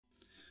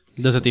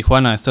Desde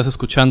Tijuana estás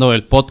escuchando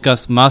el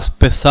podcast más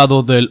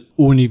pesado del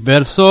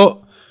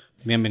universo.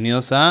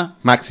 Bienvenidos a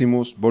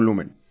Maximus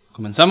Volumen.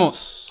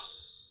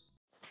 Comenzamos.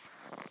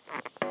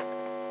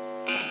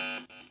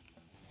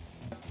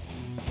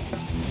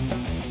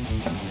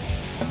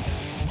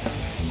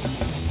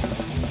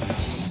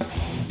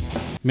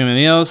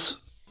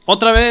 Bienvenidos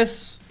otra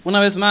vez,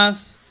 una vez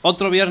más,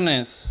 otro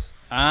viernes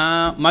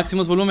a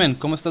Maximus Volumen.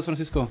 ¿Cómo estás,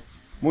 Francisco?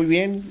 Muy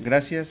bien,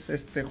 gracias,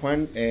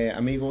 Juan.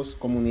 Amigos,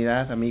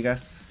 comunidad,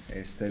 amigas,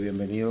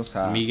 bienvenidos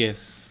a...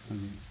 Amigues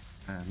también.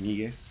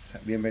 Amigues,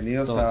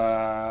 bienvenidos Todos.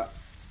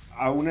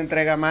 a una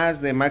entrega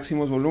más de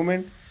Maximus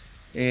Volumen.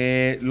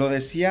 Lo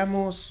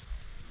decíamos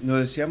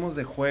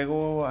de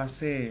juego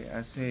hace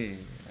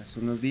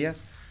unos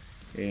días.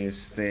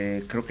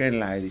 Creo que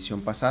en la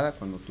edición pasada,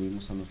 cuando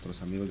tuvimos a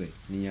nuestros amigos de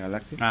Niña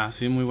Galaxia. Ah,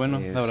 sí, muy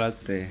bueno. La verdad,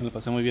 me lo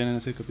pasé muy bien en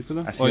ese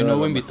capítulo. Ha sido Hoy no de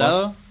hubo lo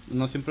invitado,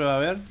 no siempre va a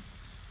haber,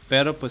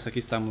 pero pues aquí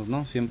estamos,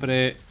 ¿no?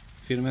 Siempre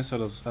firmes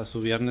a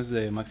su viernes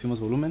de Máximos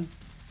Volumen.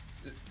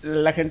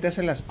 La gente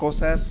hace las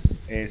cosas,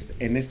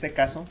 en este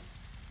caso,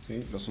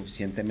 ¿sí?, lo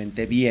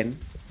suficientemente bien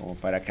como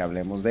para que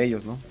hablemos de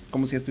ellos, ¿no?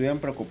 Como si estuvieran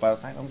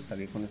preocupados. Ay, vamos a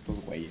salir con estos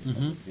güeyes.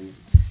 Uh-huh. ¿Sí?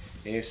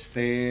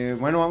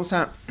 Bueno, vamos Que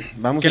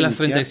a las iniciar.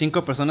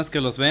 35 personas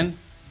que los ven,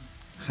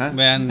 Ajá.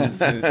 vean,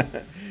 Sí,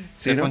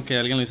 sepan ¿no? que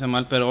alguien lo hizo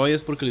mal, pero hoy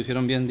es porque lo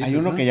hicieron bien, dices, Hay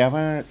uno ¿no? que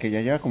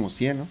ya lleva como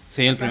 100, ¿no?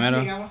 Sí, el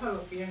primero. Llegamos a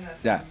los 100.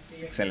 Ya, sí,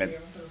 excelente.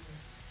 llegamos a los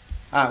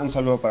 100. Un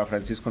saludo para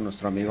Francisco,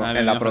 nuestro amigo en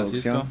bienvenido, la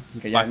producción,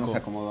 Francisco. que ya Paco. nos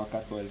acomodó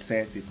acá todo el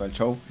set y todo el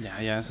show.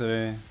 Ya se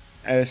ve.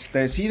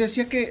 Sí,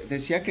 decía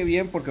que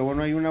bien, porque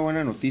bueno, hay una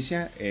buena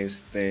noticia.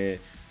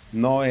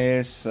 No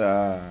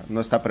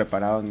está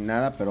preparado ni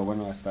nada, pero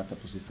bueno, hasta te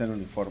pusiste el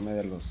uniforme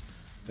de los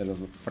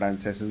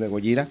franceses de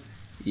Gojira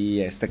y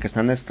que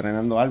están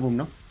estrenando álbum,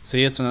 ¿no?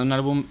 Sí, estrenaron un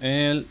álbum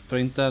el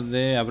 30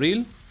 de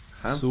abril,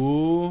 Ajá.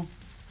 su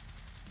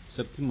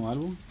séptimo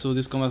álbum, su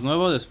disco más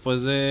nuevo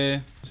después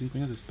de 5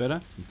 años de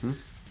espera. Ujú.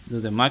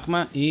 Desde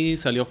Magma, y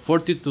salió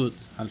Fortitude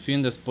al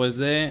fin después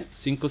de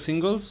 5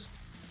 singles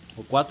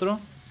o 4,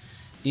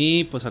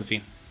 y pues al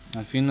fin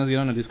nos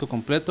dieron el disco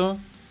completo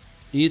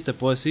y te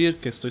puedo decir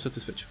que estoy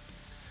satisfecho.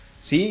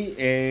 Sí,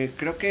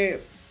 creo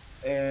que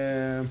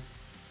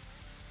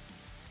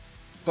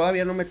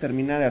todavía no me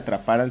termina de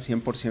atrapar al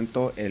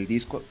 100% el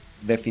disco.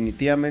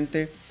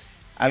 Definitivamente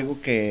algo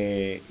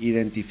que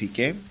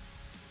identifiqué,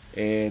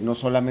 no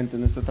solamente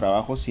en este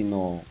trabajo,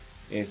 sino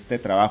este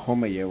trabajo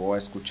me llevó a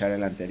escuchar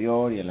el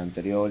anterior y el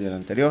anterior y el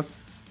anterior.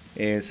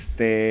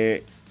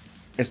 Estoy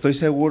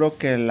seguro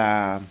que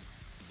la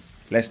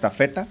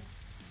estafeta,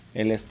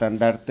 el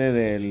estandarte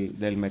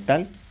del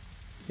metal,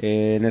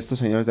 en estos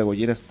señores de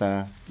Gojira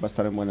va a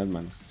estar en buenas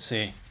manos.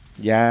 Sí,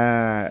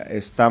 Ya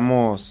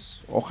estamos,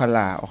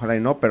 ojalá y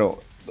no, pero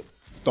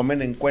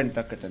tomen en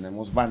cuenta que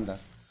tenemos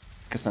bandas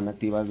que están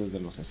activas desde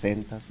los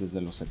 60s,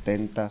 desde los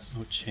 70s,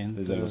 80,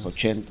 desde los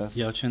 80s.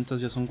 ya 80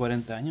 ya son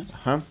 40 años.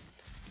 Ajá.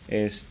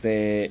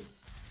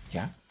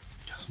 Ya.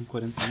 Ya son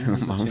 40 años. No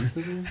los mames.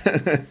 80,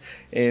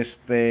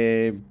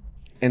 güey.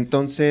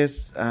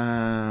 Entonces,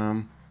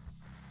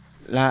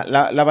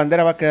 la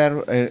bandera va a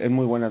quedar en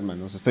muy buenas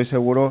manos. Estoy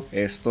seguro,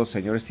 estos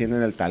señores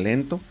tienen el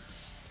talento.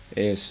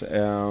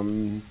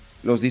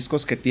 Los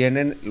discos que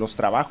tienen, los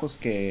trabajos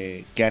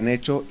que han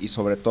hecho y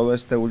sobre todo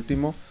este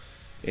último,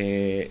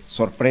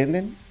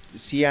 sorprenden.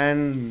 Sí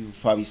han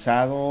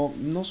suavizado,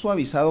 no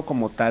suavizado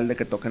como tal de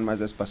que toquen más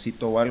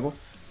despacito o algo,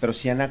 pero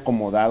sí han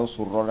acomodado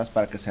sus rolas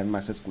para que sean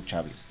más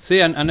escuchables.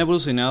 Sí, han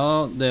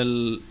evolucionado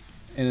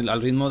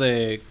al ritmo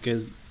de que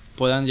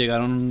puedan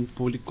llegar a un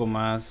público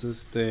más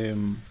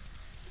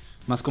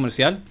más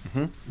comercial,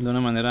 Uh-huh. de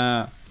una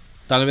manera,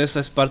 tal vez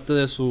es parte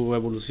de su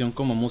evolución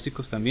como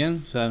músicos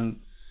también. O sea,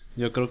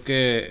 yo creo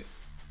que,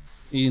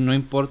 y no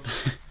importa,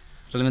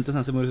 realmente se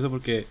hace muy gracioso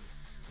porque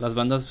las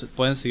bandas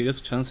pueden seguir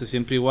escuchándose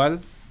siempre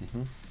igual,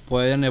 Uh-huh.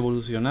 pueden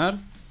evolucionar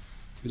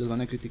y los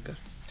van a criticar.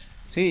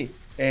 Sí,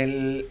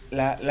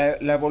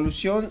 la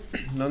evolución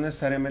no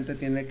necesariamente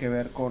tiene que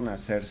ver con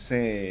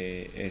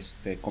hacerse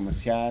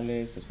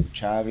comerciales,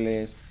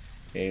 escuchables.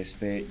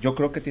 Yo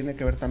creo que tiene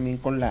que ver también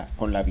con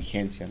la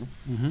vigencia, ¿no?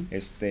 Uh-huh.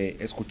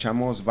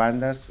 Escuchamos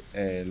bandas,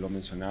 lo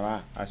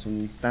mencionaba hace un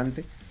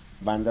instante,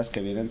 bandas que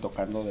vienen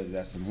tocando desde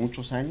hace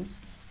muchos años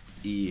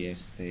y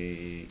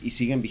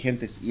siguen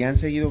vigentes y han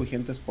seguido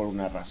vigentes por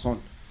una razón.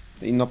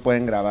 Y no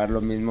pueden grabar lo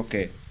mismo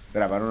que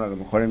grabaron a lo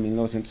mejor en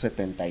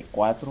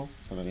 1974,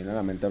 se me viene a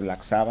la mente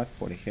Black Sabbath,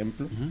 por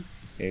ejemplo. Uh-huh.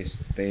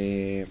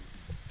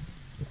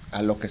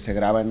 A lo que se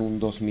graba en un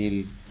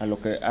 2000, a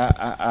lo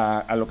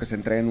que se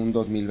entrega en un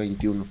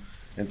 2021.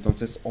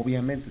 Entonces,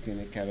 obviamente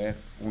tiene que haber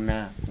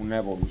una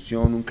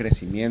evolución, un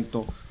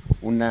crecimiento,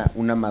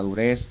 una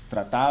madurez.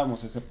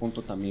 Tratábamos ese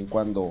punto también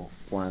cuando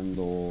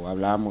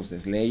hablábamos de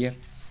Slayer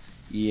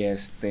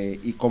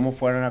y cómo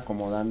fueron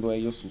acomodando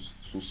ellos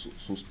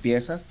sus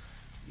piezas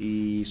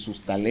y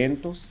sus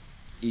talentos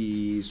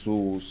y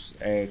sus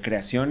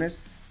creaciones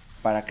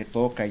para que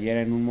todo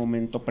cayera en un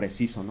momento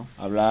preciso, ¿no?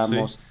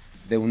 Hablábamos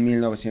de un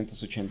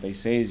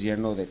 1986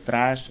 lleno de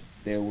trash,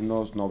 de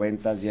unos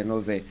 90s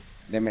llenos de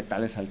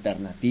metales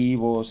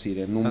alternativos y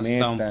de nu metal.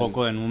 Hasta un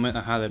poco de nu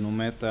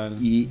metal.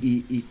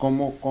 Y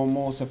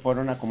cómo se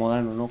fueron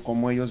acomodando, ¿no?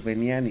 Cómo ellos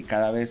venían y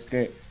cada vez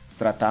que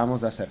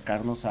tratábamos de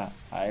acercarnos a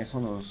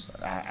eso,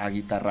 a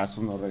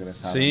guitarrazos nos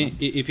regresaban. Sí, ¿no?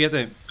 y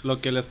fíjate,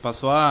 lo que les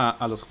pasó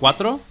a los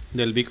 4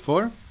 del Big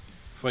Four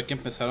fue que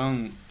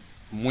empezaron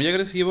muy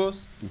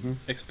agresivos,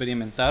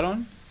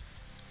 experimentaron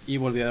y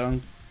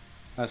volvieron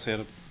a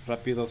ser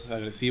rápidos,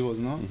 agresivos,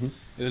 ¿no?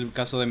 Es el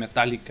caso de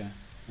Metallica.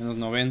 En los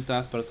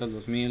 90s, parte del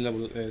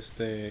 2000,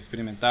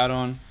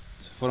 experimentaron,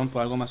 se fueron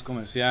por algo más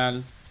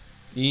comercial.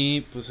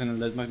 Y pues en el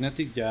Dead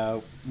Magnetic ya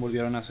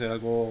volvieron a hacer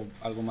algo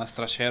más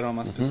trashero,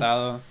 más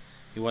pesado.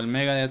 Igual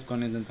Megadeth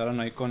intentaron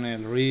ahí con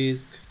el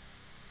Risk.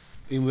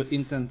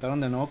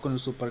 Intentaron de nuevo con el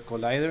Super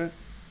Collider.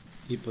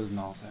 Y pues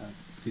no, o sea,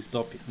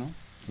 Dystopic, ¿no?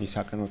 Y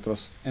sacan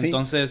otros.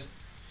 Entonces,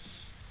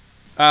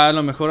 a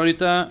lo mejor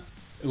ahorita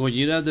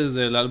Gojira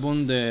desde el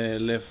álbum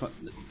de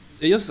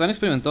ellos han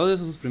experimentado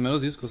desde sus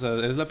primeros discos. O sea,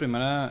 no es la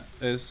primera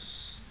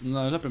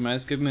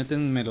vez que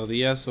meten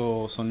melodías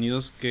o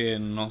sonidos que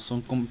no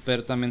son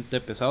completamente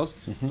pesados.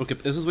 Porque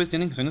esos güeyes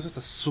tienen canciones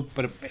hasta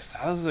súper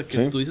pesadas. O sea,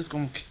 que tú dices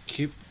como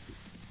que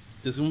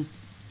es un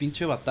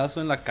pinche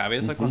batazo en la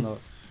cabeza cuando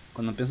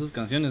empiezan sus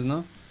canciones,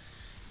 ¿no?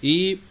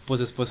 Y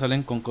pues después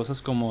salen con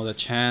cosas como The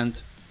Chant,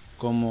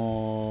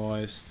 como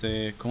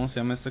 ¿cómo se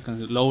llama esta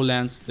canción?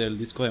 Lowlands del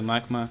disco de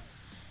Magma.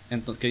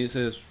 Entonces, que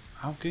dices,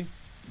 ok,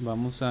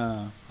 vamos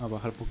a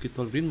bajar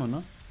poquito el ritmo,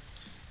 ¿no?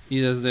 Y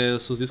desde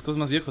sus discos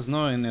más viejos,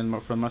 ¿no? En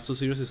el From Mars to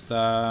Sirius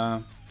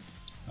está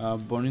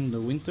Born in the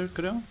Winter,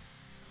 creo.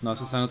 No,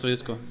 ese está en otro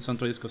disco. Es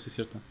otro disco, sí es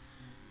cierto.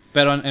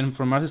 Pero en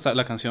From Mars está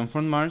la canción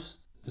From Mars.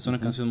 Es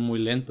una canción muy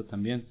lenta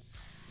también.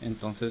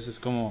 Entonces es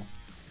como...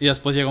 Y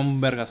después llega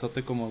un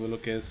vergazote como de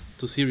lo que es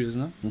To Sirius,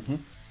 ¿no?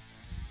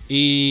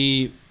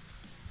 Y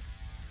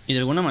de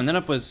alguna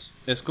manera pues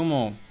es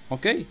como...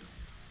 Ok.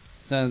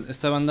 O sea,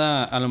 esta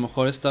banda a lo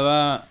mejor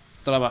estaba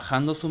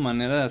trabajando su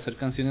manera de hacer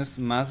canciones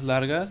más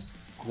largas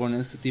con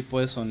este tipo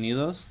de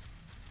sonidos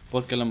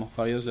porque a lo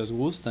mejor a ellos les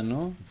gusta,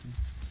 ¿no?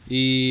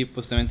 Y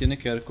pues también tiene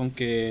que ver con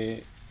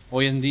que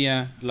hoy en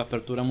día la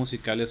apertura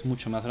musical es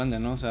mucho más grande,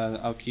 ¿no? O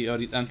sea,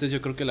 antes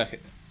yo creo que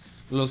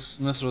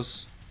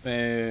nuestros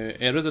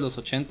héroes de los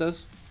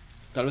 80s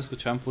tal vez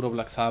escuchaban puro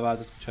Black Sabbath,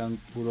 escuchaban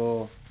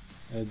puro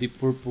Deep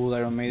Purple,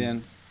 Iron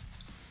Maiden,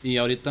 y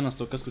ahorita nos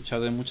toca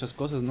escuchar de muchas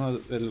cosas, ¿no?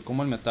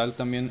 Como el metal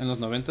también en los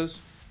 90s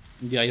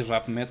ya hay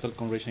rap metal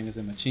con Rage Against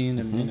the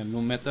Machine, en el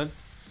nu metal.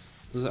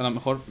 Entonces a lo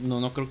mejor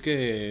no creo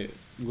que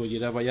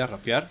Gojira vaya a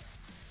rapear,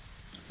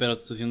 pero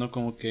te estoy diciendo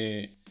como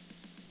que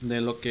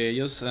de lo que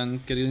ellos se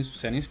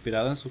han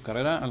inspirado en su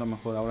carrera, a lo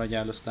mejor ahora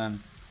ya lo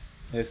están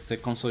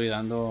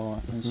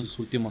consolidando en sus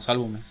últimos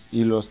álbumes.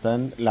 Y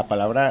la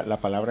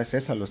palabra es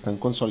esa, lo están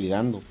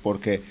consolidando,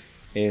 porque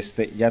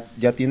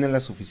ya tienen la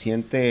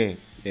suficiente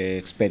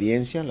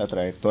experiencia, la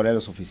trayectoria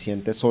lo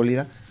suficiente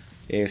sólida,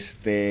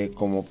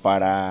 como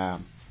para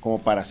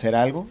hacer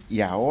algo,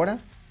 y ahora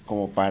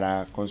como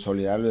para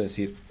consolidarlo y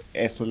decir,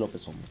 esto es lo que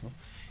somos, ¿no?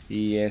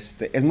 Y es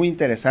muy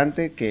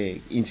interesante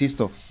que,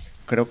 insisto,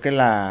 creo que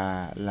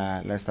la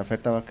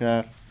estafeta va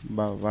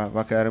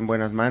a quedar en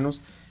buenas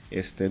manos.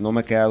 No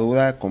me queda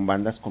duda con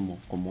bandas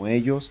como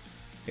ellos.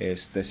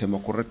 Se me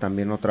ocurre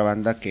también otra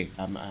banda que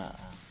a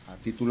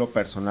título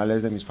personal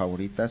es de mis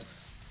favoritas,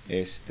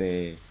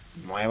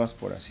 nuevas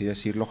por así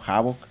decirlo,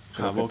 Havoc.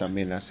 Creo que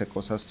también hace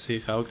cosas.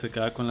 Sí, Havoc se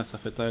queda con la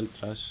estafeta del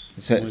thrash.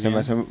 Se me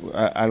hace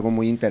algo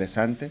muy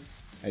interesante.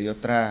 Hay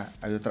otra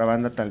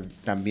banda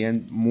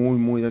también muy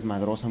muy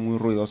desmadrosa, muy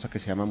ruidosa, que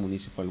se llama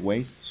Municipal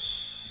Waste,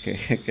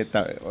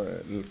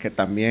 que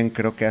también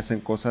creo que hacen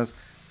cosas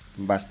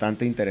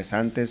bastante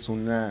interesantes,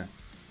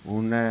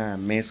 una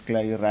mezcla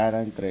ahí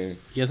rara entre...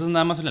 Y eso es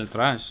nada más en el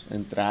thrash.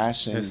 En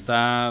thrash. O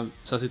sea,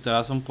 si te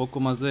vas un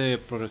poco más de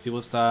progresivo,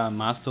 está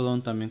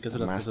Mastodon también, que hace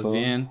las cosas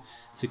bien.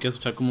 Si quieres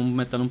escuchar como un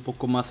metal un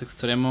poco más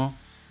extremo,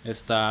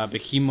 está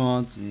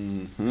Behemoth.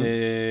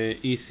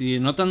 Y si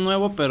no tan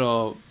nuevo,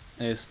 pero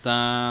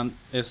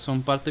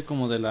son parte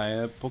como de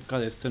la época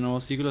de este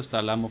nuevo siglo,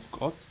 está Lamb of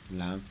God.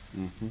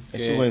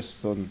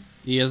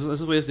 Y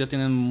esos güeyes ya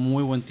tienen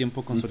muy buen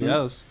tiempo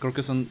consolidados. Creo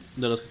que son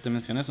de los que te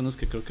mencioné, son los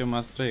que creo que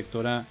más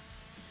trayectoria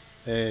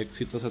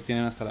exitosa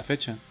tienen hasta la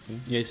fecha.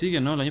 Y ahí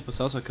sigue, ¿no? El año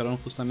pasado sacaron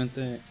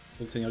justamente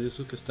El Señor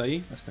Jesús, que está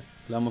ahí,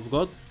 Lamb of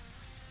God.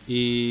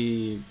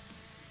 Y...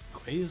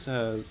 güey, o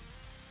sea...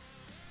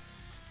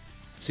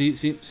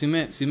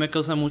 Sí me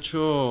causa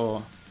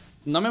mucho...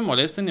 No me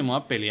molesta ni me voy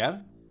a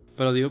pelear,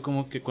 pero digo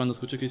como que cuando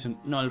escucho que dicen,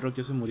 no, el rock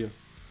ya se murió.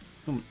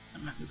 Como,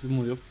 ¿se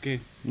murió qué?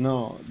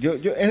 No,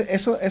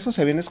 eso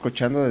se viene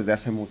escuchando desde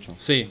hace mucho.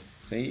 Sí.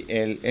 ¿Sí?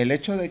 El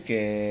hecho de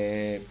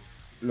que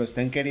lo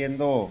estén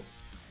queriendo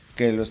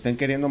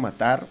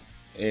matar,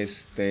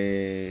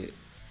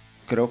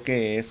 creo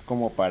que es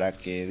como para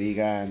que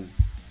digan,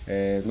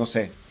 no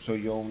sé,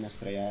 soy yo una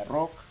estrella de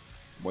rock,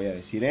 voy a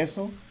decir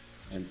eso,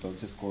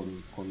 entonces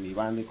con mi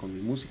banda y con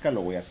mi música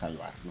lo voy a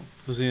salvar, ¿no?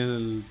 Pues sí,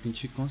 el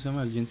pinche, ¿cómo se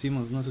llama? El Gene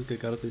Simmons, ¿no? Es el que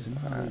cada te dice,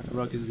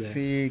 rock is dead.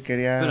 Sí,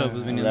 quería pero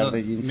pues hablar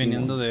de Gene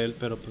viniendo Simmons. de él,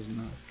 pero pues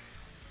no.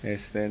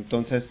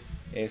 Entonces,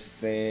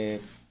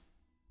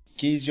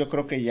 Kiss yo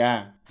creo que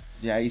ya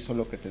hizo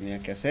lo que tenía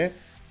que hacer.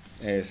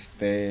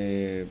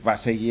 Va a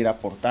seguir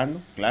aportando,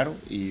 claro,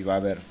 y va a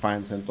haber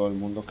fans en todo el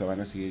mundo que van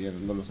a seguir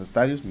llenando los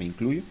estadios, me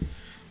incluyo.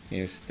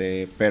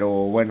 Pero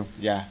bueno,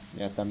 ya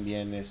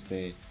también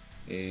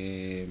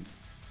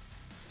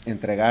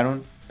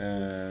entregaron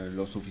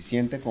lo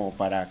suficiente como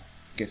para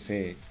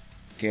que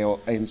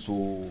en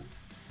su,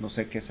 no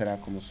sé qué será,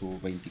 como su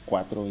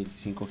 24 o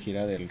 25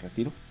 gira del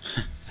retiro.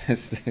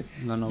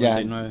 La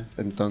 99.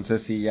 Ya,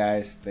 entonces sí, ya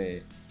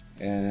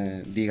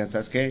digan,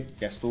 ¿sabes qué?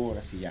 Ya estuvo,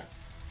 ahora sí ya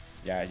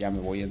me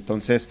voy.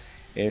 Entonces,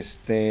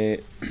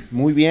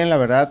 muy bien, la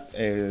verdad,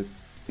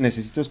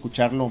 necesito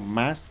escucharlo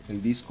más,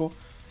 el disco.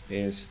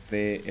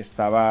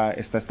 Está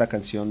esta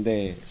canción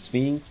de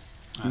Sphinx.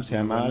 ¿Cómo se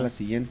llamaba la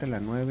siguiente? La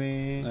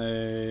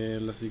 9.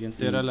 La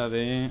siguiente era la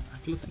de...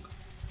 Aquí lo tengo.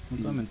 No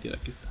te voy a mentir,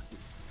 aquí está.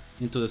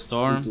 Into the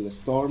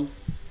Storm.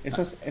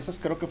 Esas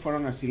creo que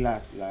fueron así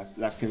las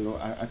que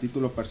a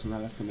título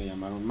personal las que me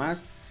llamaron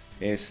más.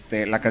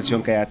 La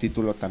canción que a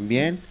título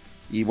también.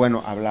 Y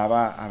bueno,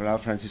 hablaba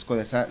Francisco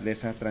de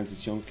esa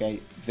transición que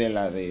hay de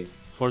la de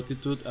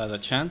Fortitude a The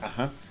Chant.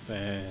 Ajá.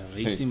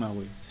 Perrísima,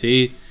 güey.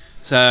 Sí,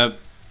 o sea,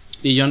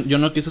 y yo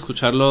no quise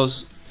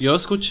escucharlos. Yo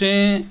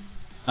escuché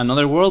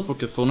Another World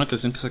porque fue una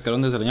canción que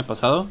sacaron desde el año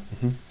pasado.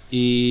 Uh-huh.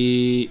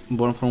 Y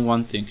Born From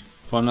One Thing.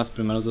 Fueron los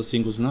primeros 2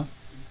 singles, ¿no?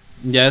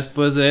 Ya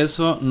después de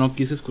eso no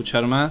quise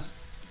escuchar más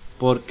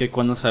porque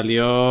cuando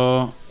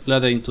salió la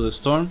de Into the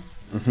Storm,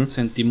 uh-huh,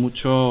 sentí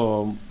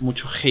mucho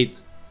hate.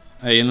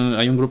 Hay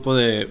un grupo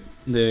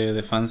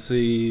de fans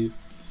y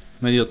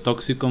medio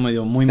tóxico,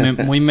 muy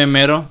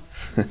memero,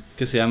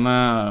 que se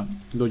llama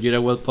Gojira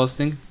Well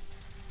Posting,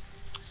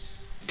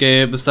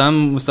 que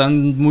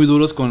estaban muy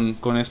duros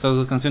con estas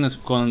dos canciones,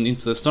 con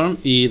Into the Storm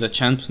y The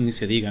Chant, pues ni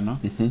se diga, ¿no?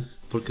 Uh-huh.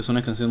 Porque es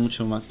una canción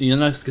mucho más. Y yo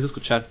no las quise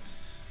escuchar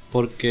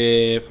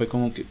porque fue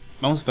como que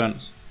vamos a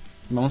esperarnos,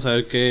 vamos a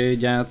ver que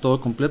ya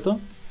todo completo.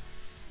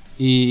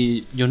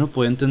 Y yo no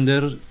podía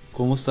entender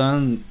cómo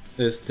estaban,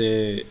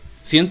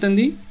 sí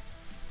entendí,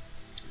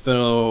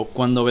 pero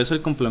cuando ves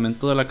el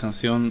complemento de la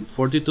canción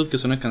Fortitude, que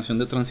es una canción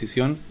de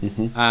transición,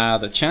 uh-huh, a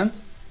The Chant,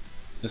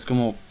 es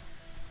como...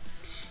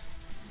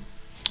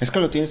 Es que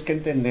lo tienes que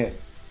entender.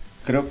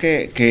 Creo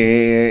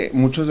que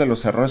muchos de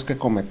los errores que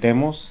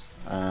cometemos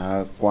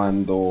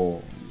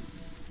cuando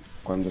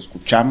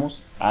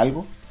escuchamos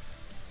algo,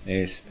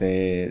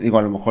 digo,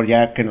 a lo mejor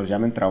ya que nos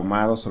llamen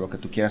traumados o lo que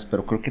tú quieras,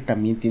 pero creo que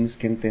también tienes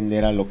que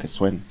entender a lo que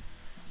suena.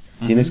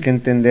 Uh-huh. Tienes que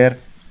entender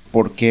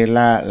por qué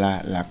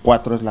la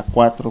 4 es la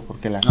 4, por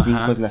qué la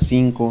 5 es la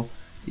 5,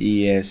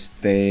 y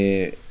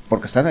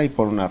porque están ahí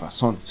por una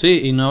razón.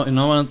 Sí, y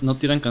no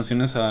tiran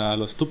canciones a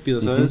lo estúpido,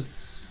 ¿sabes? Uh-huh.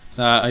 O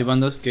sea, hay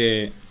bandas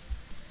que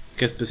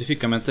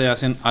específicamente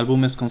hacen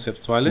álbumes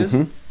conceptuales,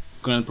 uh-huh,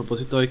 con el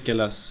propósito de que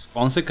las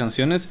 11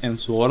 canciones en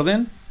su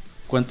orden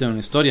cuenten una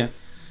historia.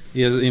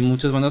 Y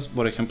muchas bandas,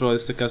 por ejemplo,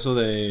 este caso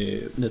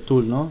de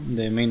Tool, ¿no?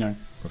 De Maynard.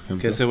 Por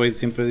ejemplo. Que ese güey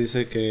siempre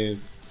dice que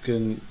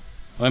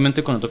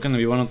obviamente cuando tocan en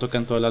vivo no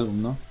tocan todo el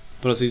álbum, ¿no?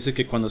 Pero se dice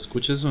que cuando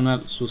escuches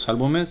sus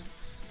álbumes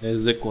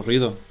es de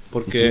corrido.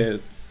 Porque, uh-huh,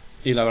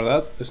 y la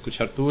verdad,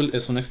 escuchar Tool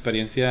es una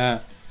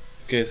experiencia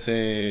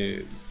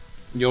que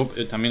yo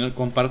también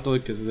comparto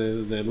de que es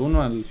desde el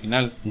 1 al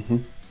final. Uh-huh.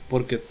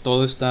 Porque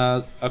todo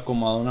está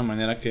acomodado de una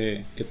manera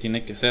que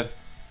tiene que ser.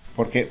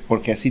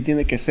 Porque así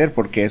tiene que ser,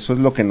 porque eso es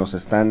lo que nos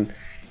están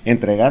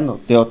entregando.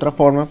 De otra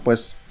forma,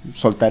 pues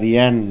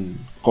soltarían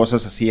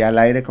cosas así al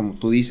aire, como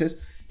tú dices,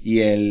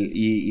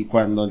 y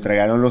cuando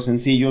entregaron los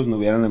sencillos no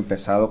hubieran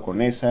empezado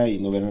con esa y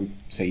no hubieran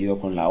seguido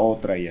con la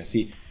otra y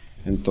así.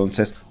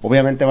 Entonces,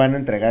 obviamente van a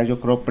entregar,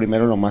 yo creo,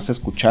 primero lo más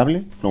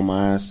escuchable, lo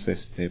más,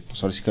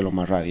 pues ahora sí que lo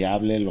más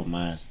radiable,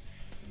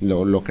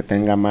 lo que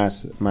tenga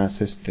más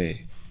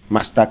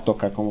tacto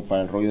acá como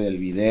para el rollo del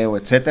video,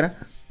 etcétera.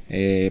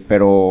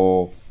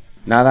 Pero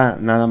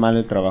nada mal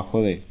el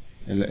trabajo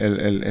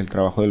el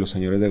trabajo de los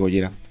señores de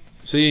Gojira.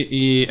 Sí,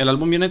 y el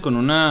álbum viene con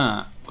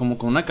una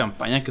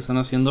campaña que están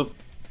haciendo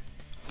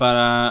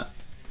para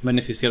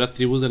beneficiar a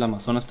tribus del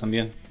Amazonas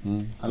también.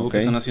 Algo okay, que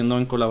están haciendo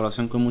en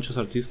colaboración con muchos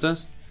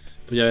artistas.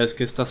 Pues ya ves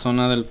que esta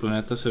zona del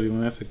planeta se vio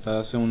muy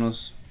afectada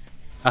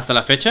hasta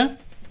la fecha.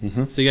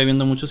 Uh-huh. Sigue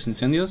habiendo muchos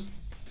incendios,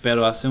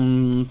 pero hace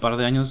un par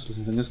de años los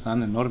incendios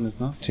estaban enormes,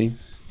 ¿no? Sí.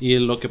 Y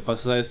lo que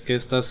pasa es que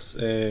estas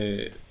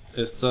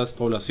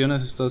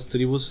poblaciones, estas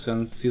tribus se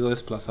han sido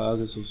desplazadas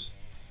de sus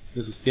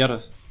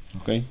tierras.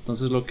 Okay.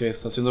 Entonces lo que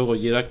está haciendo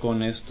Gojira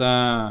con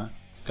esta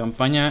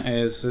campaña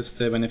es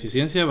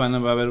beneficencia. Va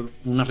a haber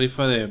una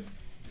rifa de...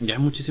 Ya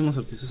muchísimos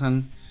artistas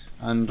han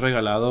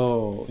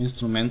regalado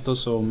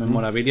instrumentos o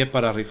memorabilia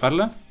para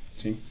rifarla.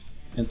 Sí.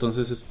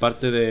 Entonces es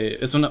parte de...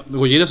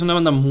 Gojira es una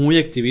banda muy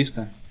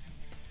activista.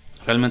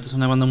 Realmente es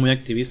una banda muy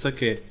activista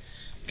que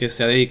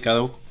se ha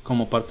dedicado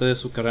como parte de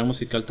su carrera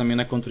musical también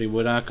a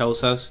contribuir a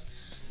causas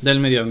del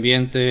medio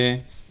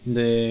ambiente,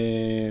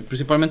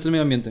 principalmente el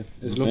medio ambiente.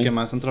 Es okay, lo que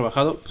más han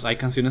trabajado. Pues hay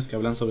canciones que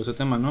hablan sobre ese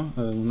tema, ¿no?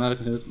 Una de las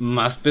canciones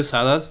más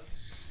pesadas,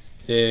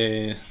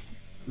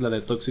 la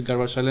de Toxic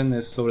Garbage Island,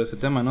 es sobre ese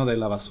tema, ¿no? De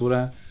la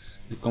basura,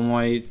 de cómo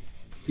hay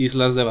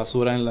islas de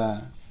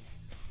basura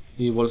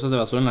y bolsas de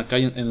basura en la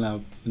calle, en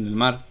el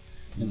mar.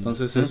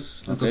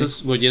 Entonces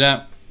entonces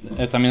Gojira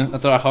también ha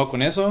trabajado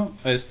con eso.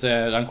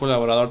 Han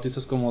colaborado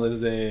artistas como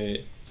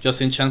desde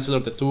Justin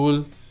Chancellor de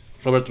Tool,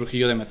 Robert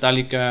Trujillo de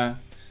Metallica,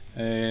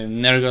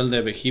 Nergal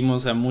de Behemoth.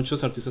 O sea,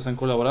 muchos artistas han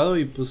colaborado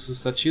y pues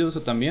está chido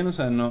eso también. O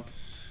sea, no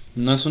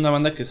es una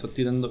banda que está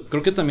tirando.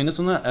 Creo que también es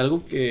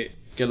algo que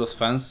los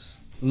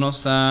fans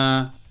nos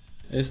ha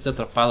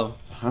atrapado.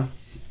 Ajá.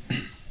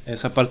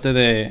 Esa parte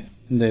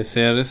de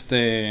ser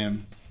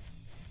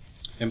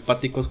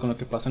empáticos con lo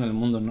que pasa en el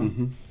mundo, ¿no?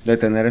 Uh-huh. De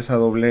tener esa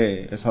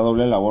doble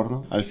labor,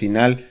 ¿no? Al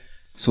final,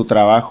 su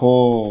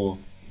trabajo,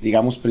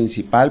 digamos,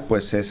 principal,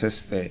 pues es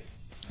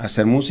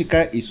hacer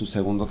música, y su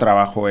segundo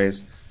trabajo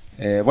es,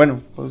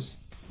 pues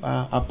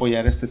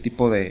apoyar este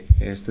tipo de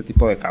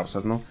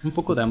causas, ¿no? Un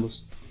poco de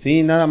ambos.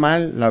 Sí, nada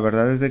mal. La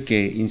verdad es de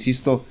que,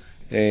 insisto,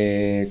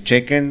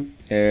 chequen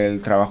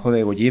el trabajo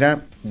de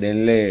Gojira,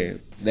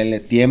 denle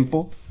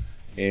tiempo,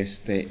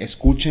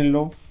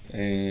 escúchenlo,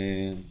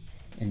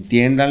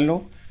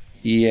 entiéndanlo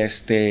y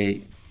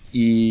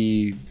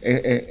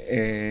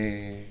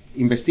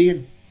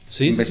investiguen.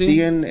 Sí,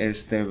 investiguen,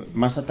 sí.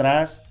 Más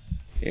atrás,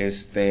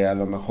 a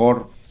lo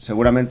mejor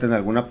seguramente en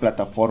alguna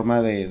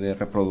plataforma de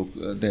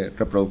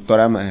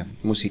reproductora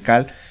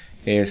musical,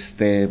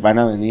 van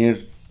a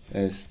venir,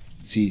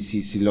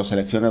 si los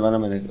seleccionan, van a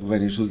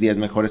venir sus 10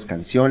 mejores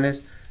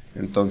canciones.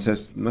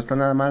 Entonces no está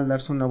nada mal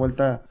darse una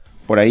vuelta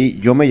por ahí.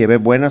 Yo me llevé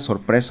buenas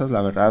sorpresas,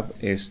 la verdad.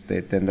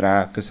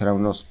 Tendrá que será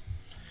unos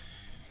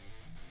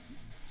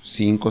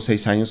 5 o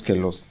 6 años que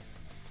los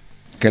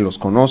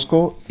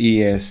conozco,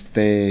 y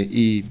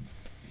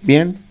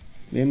bien,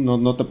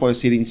 no te puedo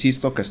decir,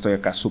 insisto, que estoy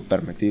acá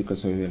súper metido, que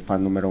soy el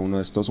fan número 1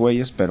 de estos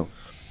güeyes, pero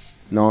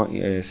no,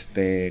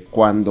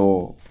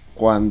 cuando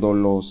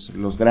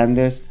los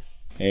grandes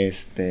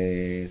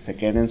se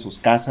queden en sus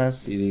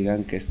casas y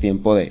digan que es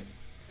tiempo de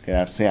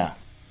quedarse a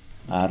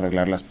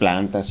arreglar las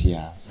plantas y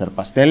a hacer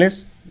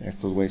pasteles,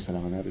 estos güeyes se la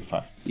van a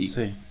rifar,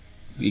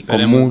 y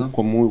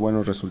con muy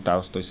buenos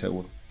resultados, estoy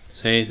seguro.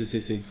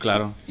 Sí,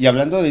 claro. Y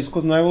hablando de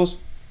discos nuevos,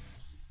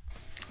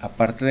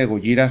 aparte de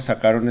Gojira,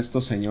 sacaron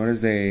estos señores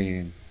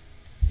de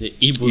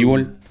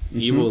Evil.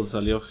 Uh-huh.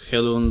 Salió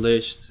Hell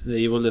Unleashed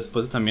de Evil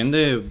después también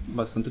de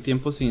bastante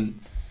tiempo sin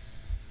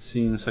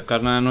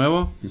sacar nada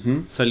nuevo.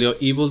 Uh-huh. Salió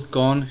Evil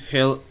con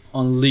Hell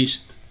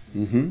Unleashed.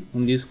 Uh-huh.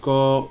 Un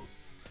disco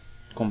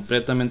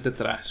completamente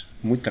trash.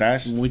 Muy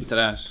trash. Muy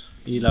trash.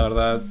 Y la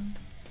verdad,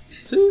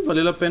 sí,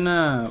 valió la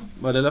pena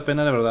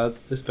la verdad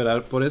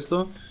esperar por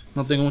esto.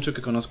 No tengo mucho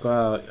que conozco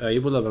a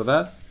Evil, la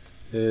verdad.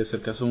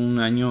 Se casó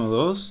 1 año o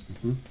 2.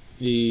 Uh-huh.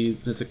 Y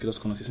desde que los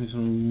conocí se me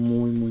hicieron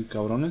muy, muy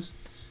cabrones.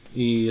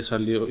 Y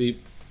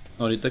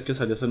ahorita que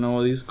salió ese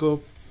nuevo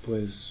disco,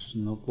 pues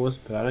no puedo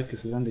esperar a que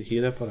salgan de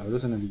gira para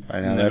verlos en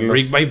el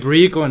Brick by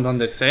Brick o en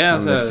donde sea.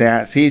 Donde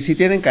sea.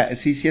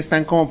 Sí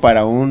están como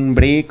para un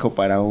Brick o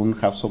para un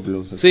House of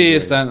Blues. Sí,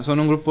 son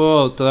un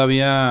grupo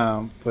todavía,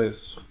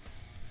 pues,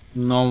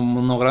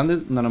 no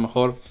grandes. A lo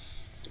mejor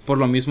por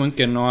lo mismo en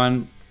que no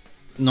han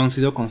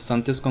sido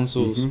constantes con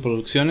sus uh-huh.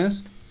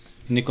 producciones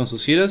ni con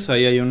sus giras.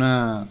 Ahí hay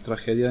una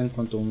tragedia en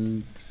cuanto a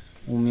un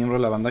miembro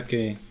de la banda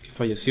que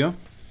falleció.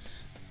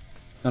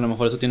 A lo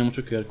mejor eso tiene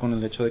mucho que ver con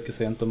el hecho de que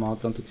se hayan tomado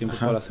tanto tiempo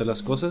para hacer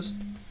las cosas.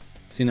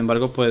 Sin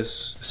embargo,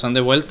 pues están de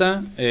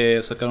vuelta,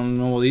 sacaron un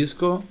nuevo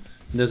disco.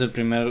 Desde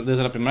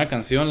la primera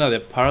canción, la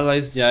de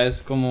Paralyze, ya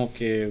es como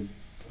que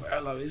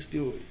la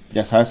bestia, güey.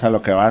 Ya sabes a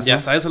lo que vas, ¿no? Ya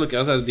sabes a lo que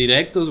vas,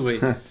 directos, güey.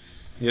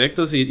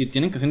 Directos, y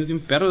tienen canciones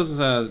bien perros. O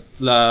sea,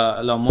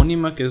 la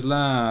homónima, que es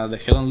la de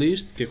Hell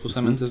Unleashed, que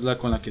justamente es la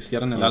con la que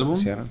cierran el álbum.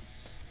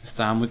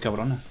 Está muy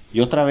cabrona. Y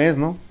otra vez,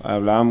 ¿no?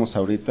 Hablábamos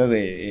ahorita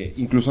de...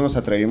 incluso nos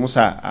atrevimos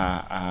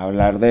a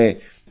hablar de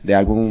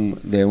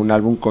un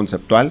álbum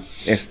conceptual.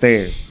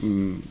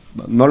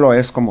 No lo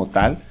es como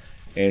tal,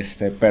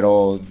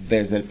 pero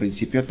desde el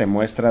principio te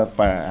muestra,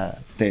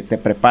 te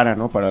prepara,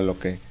 ¿no? Para lo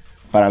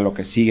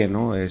que sigue,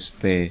 ¿no?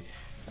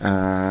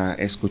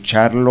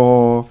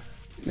 Escucharlo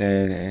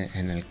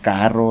en el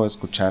carro,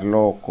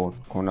 escucharlo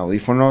con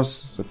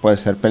audífonos puede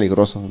ser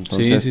peligroso.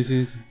 Entonces,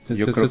 sí.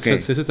 Yo creo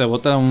que se te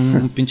bota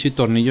un pinche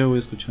tornillo, güey,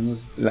 escuchando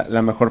eso.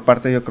 La mejor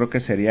parte yo creo que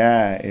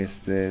sería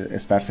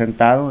estar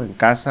sentado en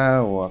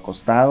casa o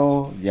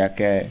acostado, ya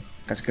que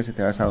casi que se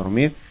te vas a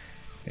dormir.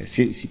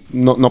 Sí,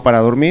 no para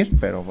dormir,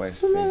 pero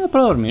pues... No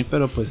para dormir,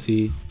 pero pues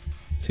sí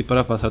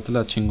para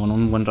pasártela chingón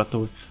un buen rato,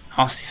 güey.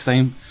 No, sí está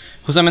bien.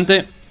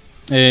 Justamente...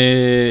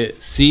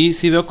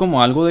 sí veo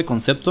como algo de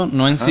concepto,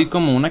 no en sí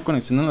como una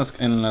conexión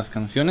en las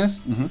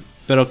canciones, uh-huh.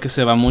 pero que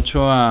se va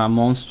mucho a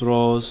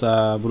monstruos,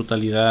 a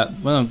brutalidad.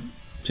 Bueno,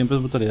 siempre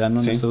es brutalidad,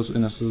 ¿no? Sí.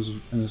 En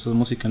esos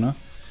música, ¿no?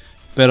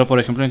 Pero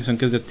por ejemplo, la canción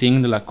que es The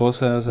Thing, de la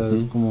cosa, o sea, uh-huh.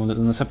 Es como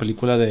en esa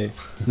película de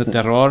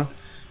terror,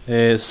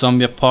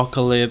 zombie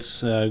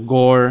apocalypse,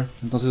 gore.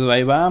 Entonces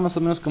ahí va más o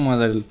menos como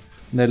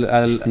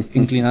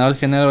inclinado al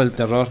género del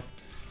terror.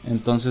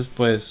 Entonces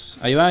pues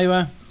ahí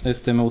va.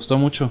 Me gustó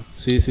mucho,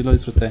 sí lo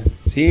disfruté.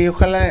 Sí,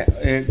 ojalá,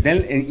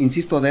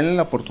 insisto, denle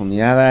la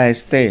oportunidad a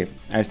este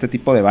este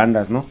tipo de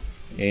bandas, ¿no?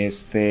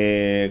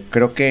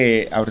 Creo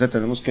que ahorita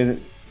tenemos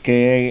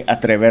que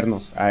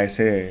atrevernos a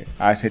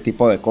ese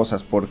tipo de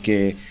cosas,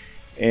 porque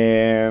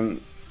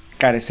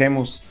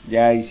carecemos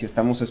ya, y si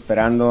estamos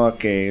esperando a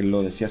que,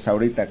 lo decías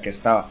ahorita, que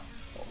esta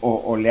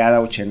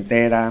oleada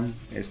ochentera,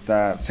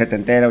 esta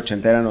setentera,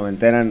 ochentera,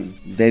 noventera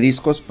de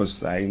discos,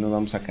 pues ahí nos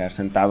vamos a quedar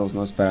sentados,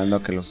 ¿no? Esperando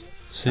a que los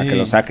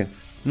saquen.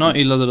 No,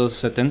 y los de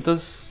los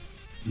 70s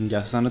ya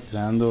se están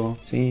retirando.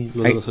 Sí.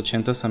 Los de los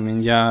 80s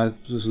también ya,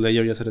 pues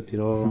Slayer ya se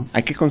retiró.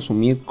 Hay que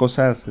consumir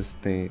cosas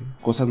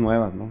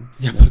nuevas, ¿no?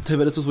 Y aparte de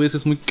ver estos güeyes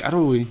es muy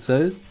caro, güey,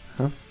 ¿sabes?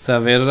 Ajá. O sea,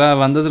 ver a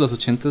bandas de los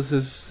 80s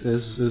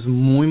es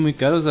muy, muy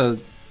caro, o sea,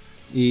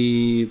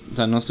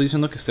 no estoy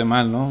diciendo que esté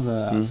mal, ¿no?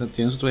 O sea,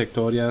 tienen su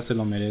trayectoria, se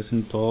lo merecen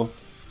y todo,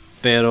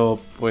 pero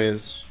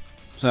pues,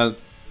 o sea,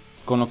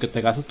 con lo que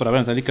te gastas para ver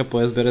a Metallica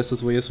puedes ver a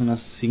estos güeyes unas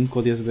 5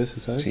 o 10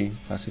 veces, ¿sabes? Sí,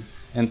 fácil.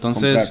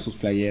 Entonces, comprar sus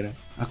playeras.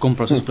 A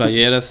comprar sus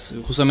playeras.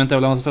 Justamente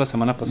hablamos hasta la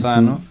semana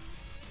pasada, ¿no?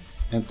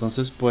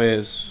 Entonces,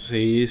 pues,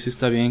 sí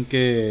está bien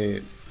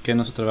que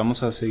nos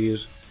atrevamos a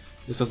seguir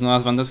estas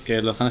nuevas bandas que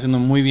lo están haciendo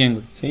muy bien,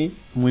 güey. Sí.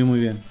 Muy, muy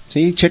bien.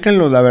 Sí,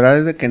 chéquenlo. La verdad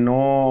es de que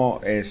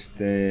no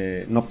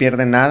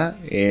pierden nada.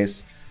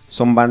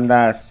 Son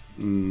bandas,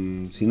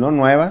 si no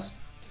nuevas,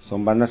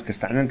 son bandas que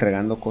están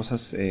entregando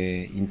cosas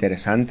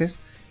interesantes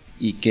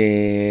y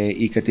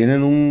que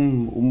tienen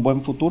un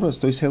buen futuro.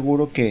 Estoy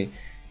seguro que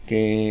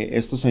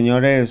estos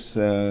señores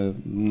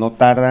no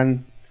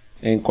tardan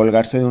en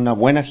colgarse de una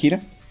buena gira,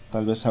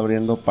 tal vez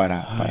abriendo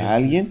para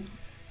alguien.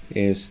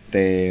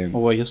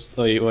 O ellos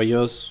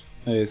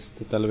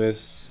tal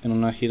vez en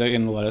una gira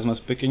en lugares más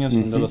pequeños,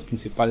 siendo los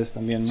principales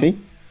también, ¿no? Sí.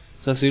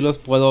 O sea, sí los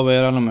puedo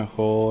ver a lo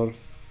mejor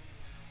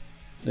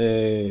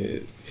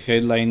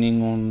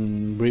headlining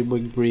un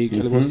Brick,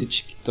 algo así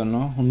chiquito,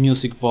 ¿no? Un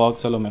Music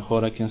Box a lo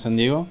mejor aquí en San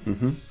Diego.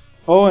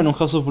 O en un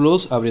House of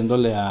Blues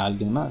abriéndole a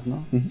alguien más,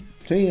 ¿no?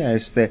 Sí,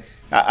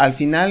 al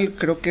final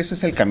creo que ese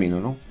es el camino,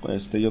 ¿no?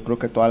 Yo creo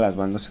que todas las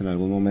bandas en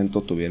algún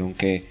momento tuvieron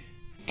que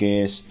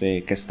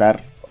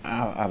estar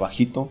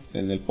abajito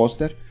en el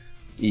póster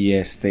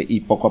y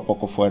poco a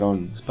poco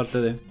fueron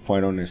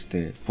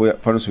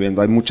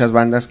subiendo. Hay muchas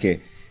bandas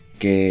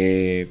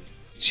que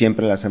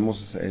siempre las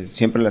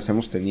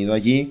hemos tenido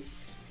allí,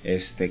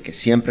 que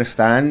siempre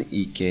están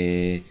y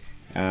que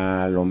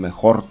a lo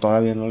mejor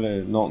todavía a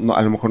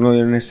lo mejor no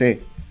dieron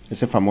ese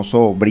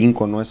famoso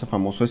brinco, ¿no? Ese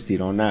famoso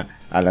estirón a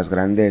las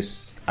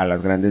grandes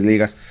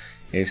ligas.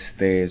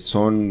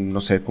 Son, no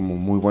sé, como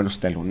muy buenos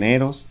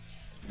teloneros,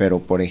 pero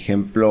por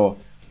ejemplo,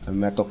 a mí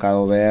me ha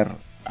tocado ver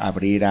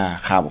abrir a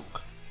Havoc.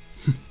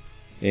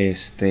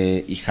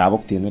 Y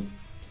Havoc tiene,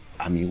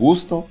 a mi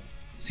gusto,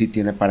 sí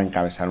tiene para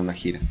encabezar una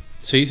gira.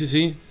 Sí.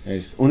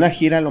 Es una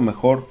gira a lo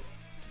mejor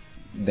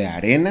de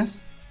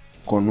arenas,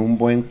 con un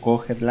buen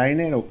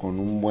co-headliner o con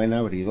un buen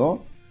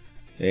abridor.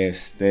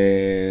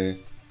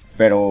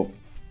 Pero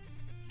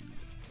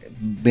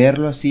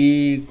verlo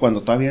así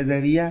cuando todavía es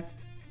de día,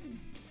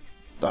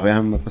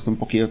 todavía me cuesta un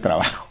poquito de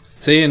trabajo.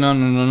 Sí, no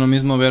lo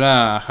mismo ver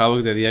a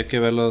Havoc de día que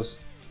verlos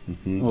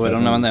o ver a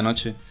una banda de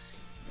noche.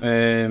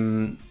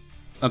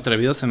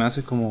 Atrevido se me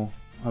hace como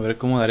a ver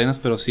como de arenas,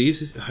 pero sí.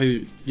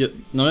 Ay, yo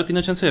no había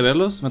tenido chance de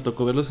verlos, me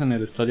tocó verlos en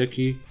el estadio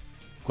aquí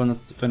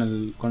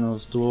cuando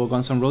estuvo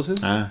Guns N' Roses.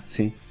 Ah,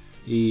 sí.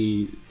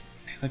 Y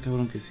neta,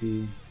 cabrón, que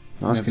sí.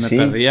 No, es que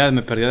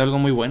me perdía de algo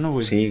muy bueno,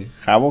 güey. Sí,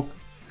 Havoc,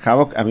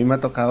 a mí me ha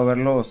tocado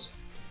verlos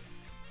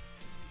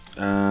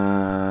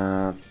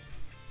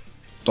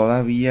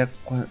todavía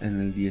en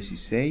el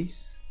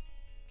 16.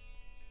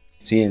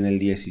 Sí, en el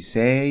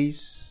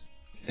 16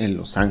 en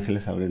Los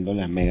Ángeles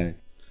abriéndole a Megadeth.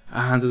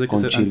 Antes de que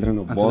con Children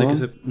of Bodom.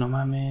 No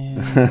mames.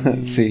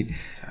 Sí.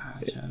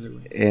 Chale,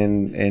 güey.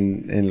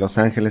 En Los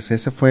Ángeles,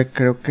 ese fue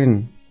creo que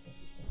no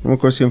me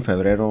acuerdo si en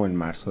febrero o en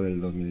marzo del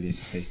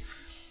 2016.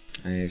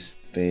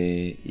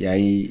 Y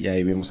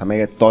ahí vimos a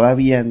Megadeth.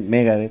 Todavía en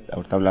Megadeth,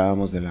 ahorita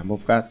hablábamos de Lamb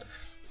of God.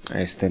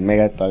 En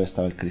Megadeth todavía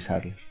estaba el Chris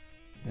Adler.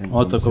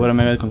 Tocó ver a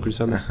Megadeth con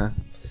Chris Adler. Ajá.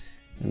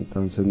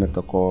 Entonces me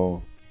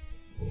tocó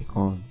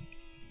con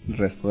el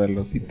resto de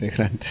los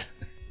integrantes.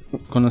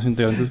 Con los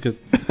integrantes que...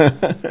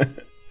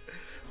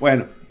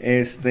 Bueno,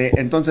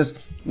 entonces,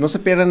 no se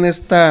pierdan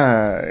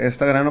esta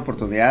gran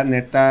oportunidad,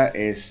 neta,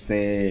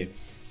 qué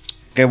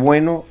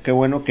bueno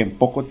que en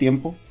poco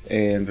tiempo,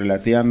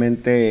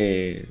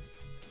 relativamente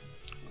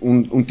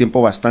un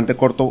tiempo bastante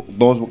corto,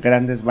 dos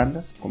grandes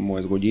bandas, como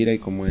es Gojira y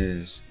como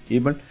es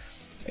Evil,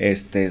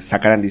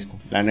 sacaran disco.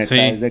 La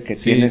neta es de que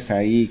tienes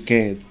ahí,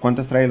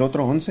 ¿cuántas trae el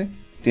otro? ¿11?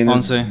 Tienes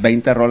 11.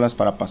 20 rolas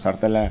para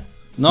pasártela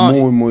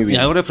muy bien.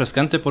 Y algo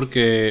refrescante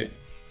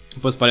porque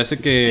pues parece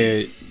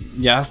que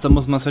ya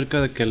estamos más cerca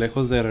de que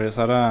lejos de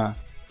regresar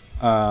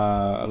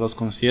a los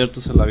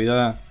conciertos, a la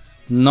vida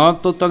no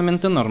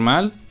totalmente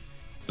normal,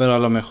 pero a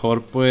lo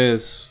mejor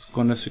pues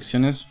con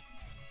restricciones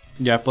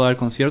ya puede haber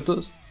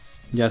conciertos,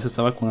 ya se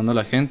está vacunando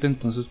la gente,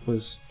 entonces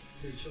pues...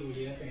 De hecho,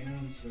 ya también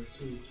anunció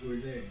su tour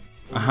de...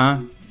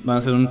 Ajá, van a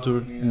hacer un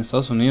tour en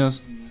Estados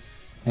Unidos.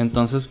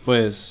 Entonces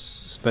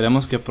pues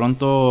esperemos que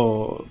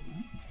pronto...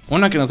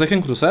 que nos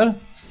dejen cruzar.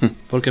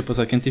 Porque pues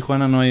aquí en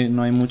Tijuana no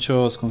hay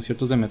muchos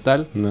conciertos de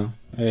metal. No.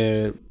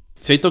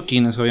 Sí hay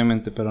toquines,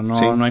 obviamente, pero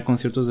Sí. no hay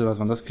conciertos de las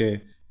bandas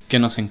que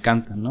nos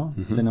encantan, ¿no?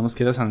 Ujú. Tenemos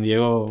que ir a San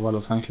Diego o a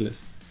Los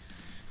Ángeles.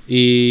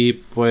 Y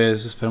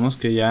pues esperemos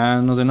que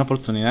ya nos den la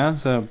oportunidad. O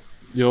sea,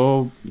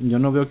 yo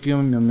no veo que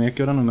a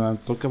qué hora no me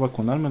toca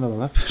vacunarme, la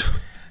verdad, pero...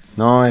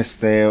 No, va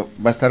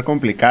a estar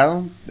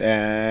complicado.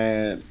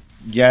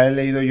 Ya he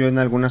leído yo en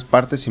algunas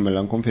partes y me lo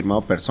han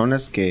confirmado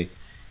personas que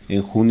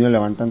en junio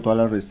levantan todas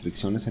las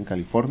restricciones en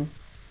California.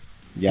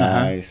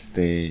 Ya, Ajá.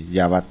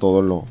 Ya va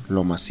todo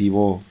lo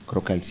masivo,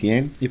 creo que al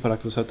 100. ¿Y para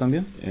cruzar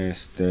también?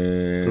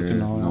 Creo que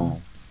no, ¿verdad?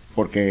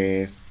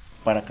 porque es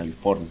para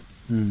California.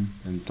 Mm.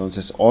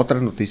 Entonces, otra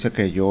noticia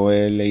que yo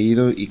he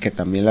leído y que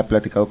también la he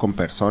platicado con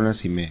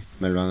personas y me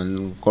lo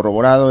han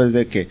corroborado es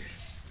de que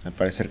al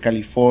parecer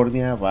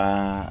California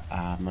va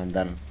a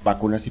mandar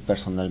vacunas y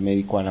personal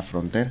médico a la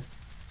frontera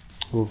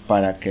Uf.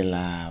 para que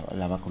la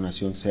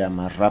vacunación sea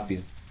más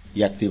rápida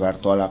y activar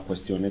toda la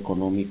cuestión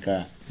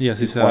económica. Y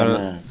así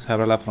Tijuana. se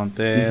abre la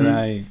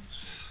frontera y...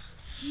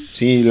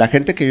 Sí, la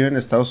gente que vive en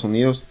Estados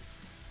Unidos,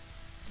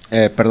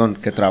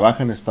 que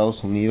trabaja en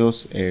Estados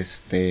Unidos,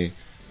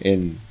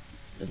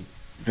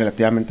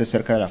 relativamente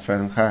cerca de la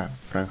franja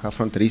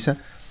fronteriza,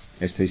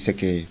 dice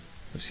que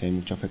pues sí hay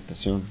mucha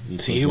afectación. Y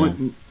Sí, pues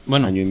güey. ya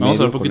Bueno, año y vamos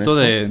a medio hablar un poquito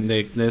con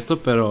de esto,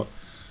 pero...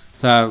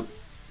 O sea,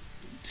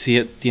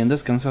 si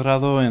tiendas que han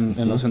cerrado en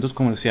Ujú. los centros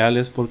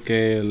comerciales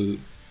porque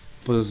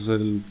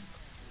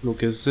lo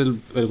que es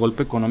el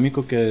golpe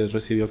económico que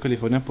recibió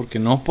California porque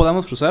no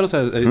podamos cruzar, o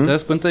sea, ahí Ujú. te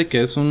das cuenta de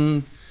que es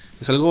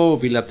algo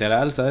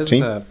bilateral, ¿sabes? Sí. O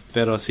sea,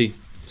 pero sí,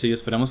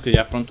 esperemos que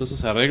ya pronto eso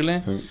se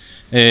arregle. con la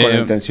Eh,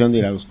 intención de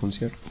ir a los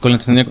conciertos, con la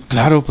intención de,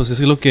 claro, pues es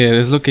lo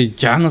que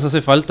ya nos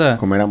hace falta.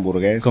 comer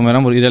hamburguesas. Comer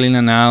hamburguesa, ir al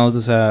In-N-Out,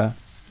 o sea,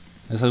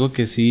 es algo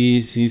que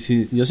sí,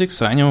 yo sí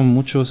extraño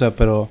mucho, o sea,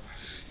 pero...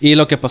 Y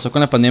lo que pasó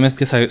con la pandemia es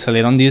que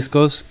salieron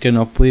discos que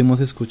no pudimos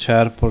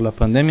escuchar por la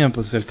pandemia,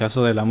 pues es el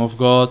caso de Lamb of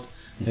God,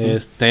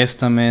 es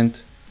Testament,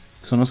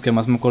 son los que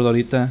más me acuerdo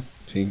ahorita,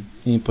 Sí.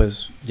 y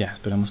pues ya,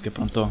 esperemos que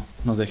pronto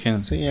nos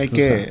dejen. Sí, hay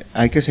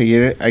cruzar. que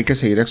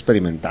seguir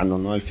experimentando,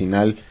 ¿no? Al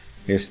final,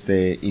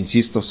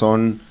 insisto,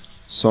 son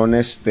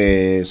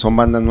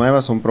bandas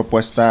nuevas, son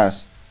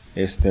propuestas,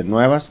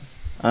 nuevas,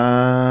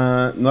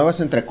 nuevas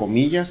entre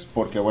comillas,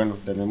 porque bueno,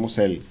 tenemos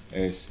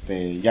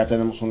ya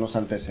tenemos unos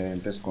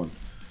antecedentes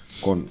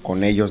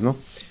con ellos, ¿no?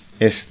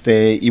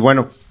 Y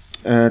bueno,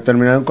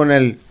 terminaron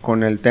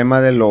con el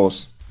tema de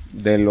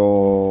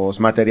los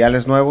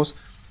materiales nuevos.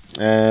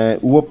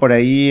 Hubo por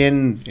ahí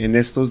en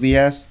estos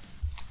días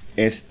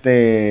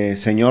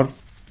señor,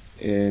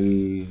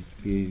 el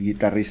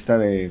guitarrista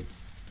de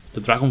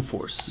The Dragon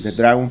Force.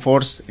 Dragon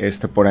Force,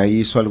 por ahí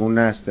hizo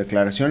algunas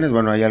declaraciones.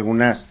 Bueno, hay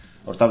algunas.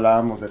 Ahorita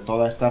hablábamos de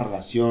toda esta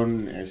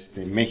relación,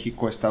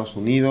 México-Estados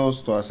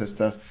Unidos, toda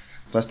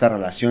esta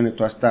relación y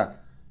toda esta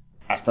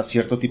hasta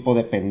cierto tipo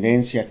de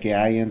dependencia que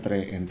hay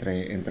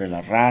entre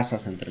las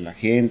razas, entre la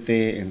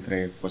gente,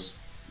 pues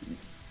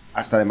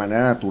hasta de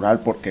manera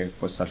natural, porque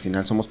pues al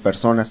final somos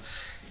personas,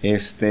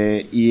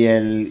 y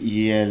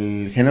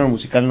el género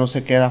musical no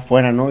se queda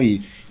fuera, ¿no?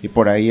 Y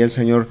por ahí el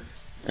señor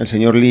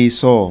Lee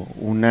hizo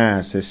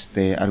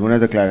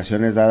algunas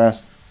declaraciones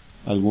dadas,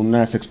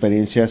 algunas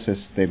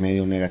experiencias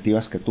medio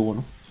negativas que tuvo,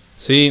 ¿no?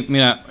 Sí,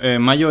 mira,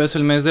 mayo es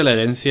el mes de la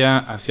herencia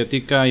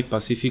asiática y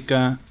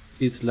pacífica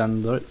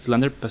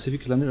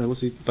Pacific Islander, algo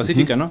así.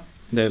 Pacífica, ¿no?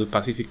 Del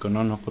Pacífico,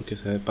 no porque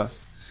sea de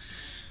paz.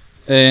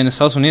 En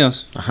Estados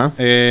Unidos. Ajá.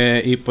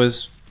 Y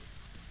pues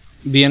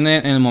viene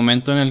en el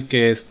momento en el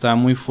que está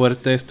muy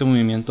fuerte este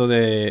movimiento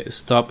de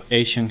Stop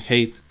Asian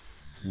Hate.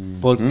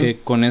 Porque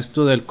con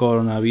esto del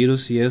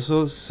coronavirus y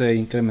eso se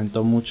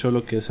incrementó mucho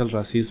lo que es el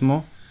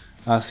racismo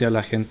hacia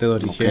la gente de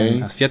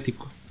origen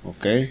asiático.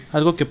 Ok.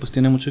 Algo que pues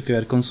tiene mucho que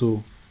ver con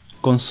su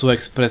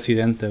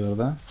expresidente,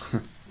 ¿verdad?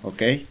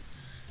 Ok.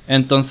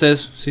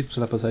 Entonces, sí, pues se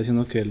la pasaba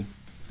diciendo que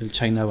el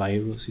China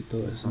virus y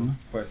todo eso, ¿no?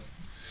 Pues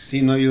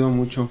sí, no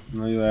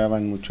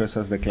ayudaban mucho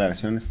esas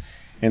declaraciones.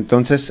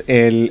 Entonces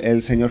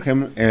el señor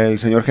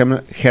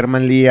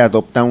Herman Lee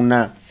adopta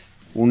una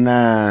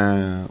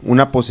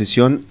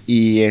posición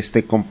y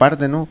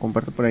comparte, ¿no?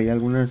 Comparte por ahí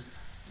algunas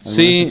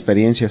Sí.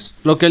 experiencias.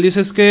 Lo que él dice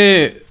es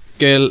que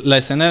la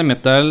escena del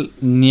metal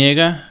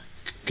niega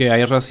que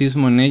hay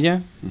racismo en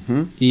ella.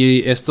 Ujú.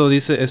 Y esto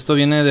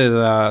viene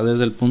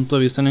desde el punto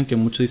de vista en el que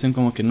muchos dicen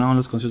como que no,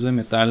 los conciertos de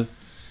metal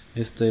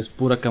es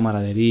pura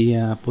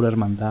camaradería, pura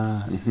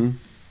hermandad. Ujú.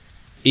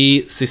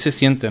 Y sí se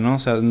siente, ¿no? O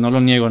sea, no lo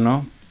niego,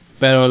 ¿no?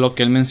 Pero lo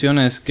que él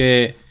menciona es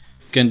que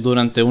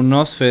durante un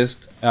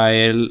Ozfest a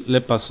él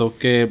le pasó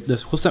que,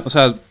 o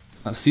sea,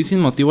 así sin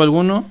motivo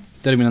alguno,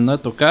 terminando de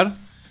tocar,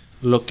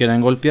 lo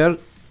querían golpear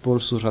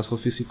por sus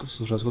rasgos físicos,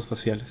 sus rasgos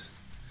faciales.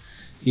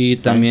 Y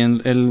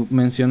también él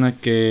menciona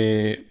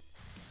que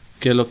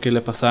lo que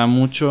le pasaba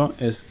mucho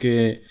es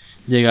que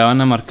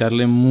llegaban a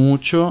marcarle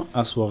mucho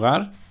a su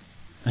hogar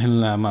en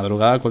la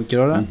madrugada a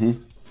cualquier hora. Ujú.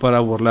 Para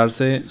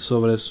burlarse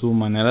sobre su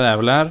manera de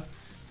hablar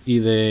y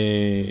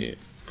de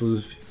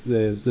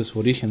su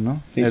origen,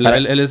 ¿no? Sí,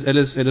 él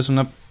es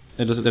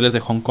Él es de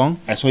Hong Kong.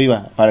 A eso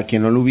iba. Para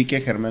quien no lo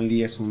ubique, Germán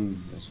Lee es un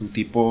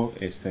tipo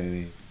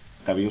de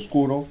cabello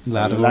oscuro,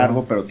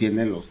 largo, pero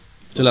tiene los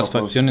las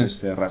ojos,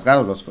 facciones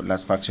rasgados,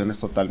 las facciones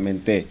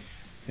totalmente,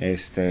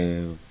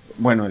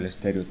 bueno, el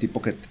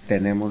estereotipo que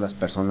tenemos las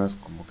personas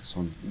como que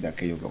son de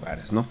aquellos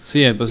lugares, ¿no?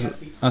 Sí, pues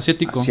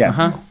asiático.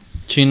 Ajá,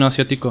 chino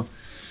asiático.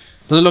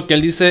 Entonces lo que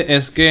él dice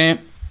es que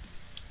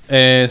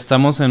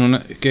estamos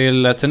que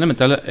la escena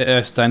metal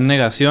está en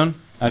negación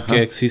a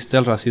que existe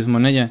el racismo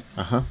en ella.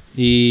 Ajá.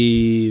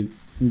 Y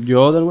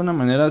yo de alguna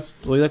manera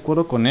estoy de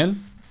acuerdo con él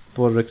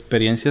por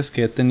experiencias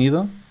que he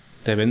tenido.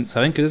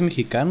 Saben que eres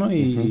mexicano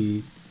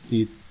y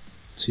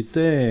sí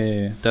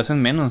te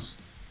hacen menos.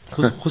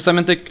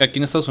 Justamente aquí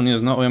en Estados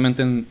Unidos, ¿no?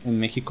 Obviamente en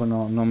México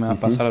no me va a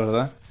pasar,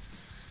 ¿verdad?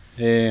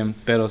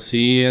 Pero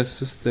sí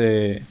es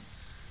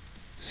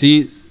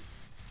sí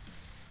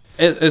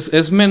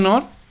es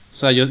menor. O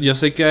sea, yo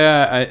sé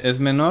que es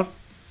menor,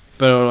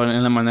 pero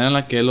en la manera en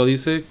la que él lo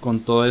dice,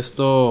 con todo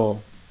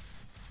esto,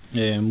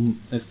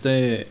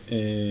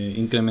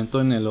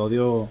 incremento en el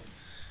odio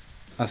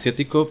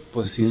asiático,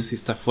 pues sí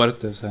está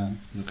fuerte, o sea.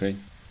 Okay.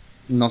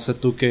 No sé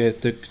tú qué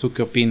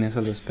opines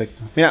al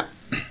respecto. Mira,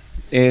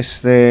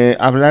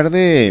 hablar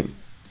de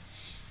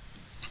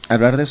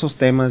esos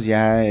temas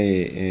ya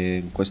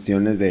en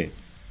cuestiones de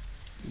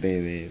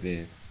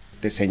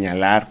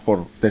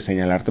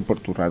señalarte por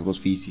tus rasgos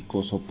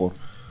físicos o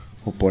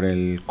por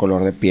el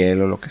color de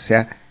piel o lo que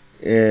sea,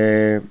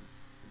 de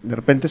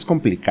repente es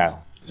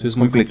complicado. Sí, es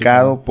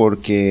complicado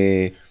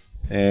porque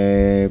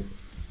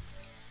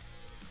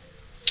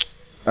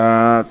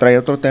trae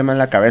otro tema en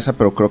la cabeza,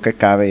 pero creo que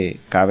cabe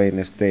en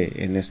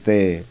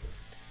este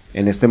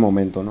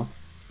momento, ¿no?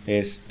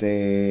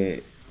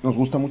 Nos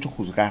gusta mucho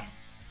juzgar.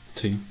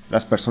 Sí.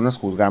 Las personas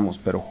juzgamos,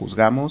 pero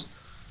juzgamos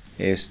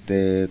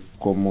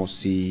como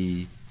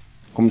si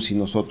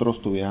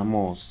nosotros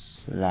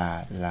tuviéramos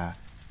la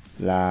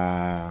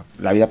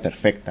vida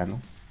perfecta,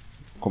 ¿no?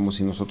 Como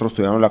si nosotros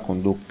tuviéramos la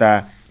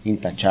conducta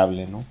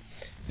intachable, ¿no?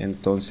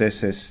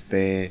 Entonces,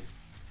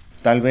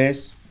 tal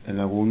vez en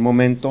algún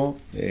momento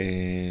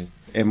me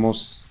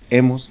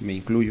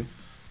incluyo,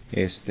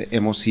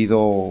 hemos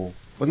sido,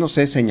 pues no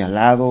sé,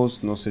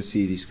 señalados, no sé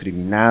si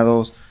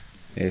discriminados,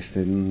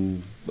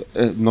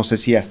 no sé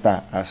si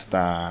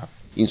hasta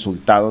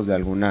insultados de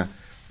alguna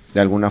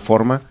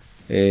forma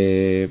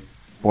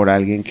por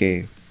alguien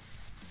que,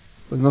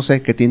 pues no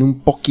sé, que tiene un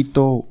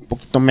poquito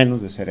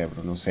menos de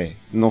cerebro, no sé,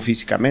 no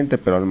físicamente,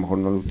 pero a lo mejor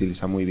no lo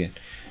utiliza muy bien.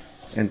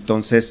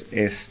 Entonces,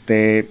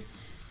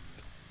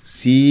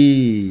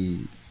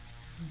 sí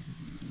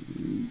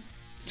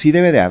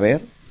debe de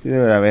haber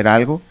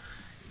algo,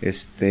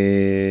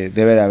 debe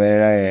de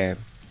haber,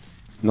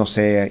 no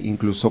sé,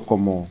 incluso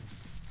como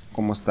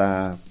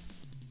hasta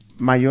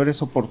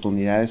mayores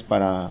oportunidades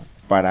para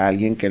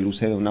alguien que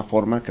luce de una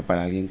forma que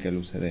para alguien que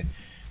luce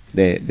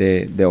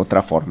de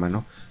otra forma,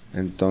 ¿no?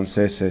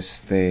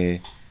 Entonces,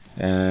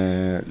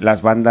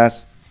 las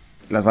bandas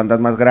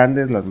más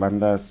grandes, las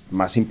bandas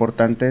más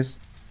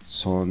importantes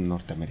son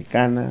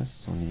norteamericanas,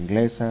 son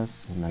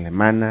inglesas, son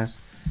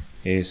alemanas,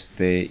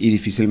 y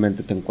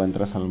difícilmente te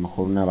encuentras a lo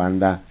mejor una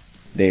banda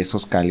de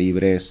esos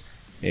calibres,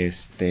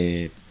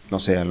 no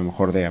sé, a lo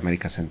mejor de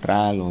América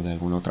Central o de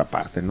alguna otra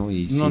parte, ¿no?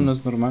 Y no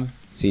es normal.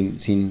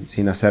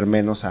 Sin hacer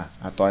menos a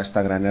toda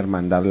esta gran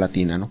hermandad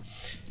latina, ¿no?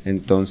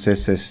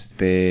 Entonces,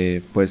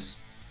 pues,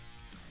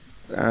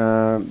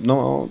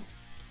 no,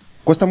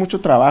 cuesta mucho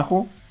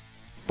trabajo,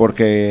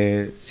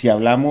 porque si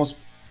hablamos,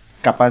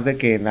 capaz de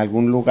que en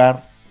algún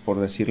lugar, por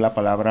decir la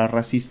palabra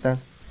racista,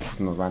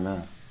 nos van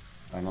a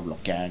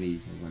bloquear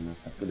y nos van a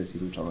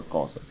decir un chorro de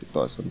cosas y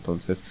todo eso.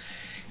 Entonces,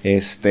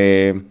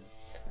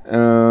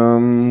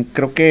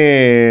 creo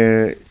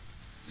que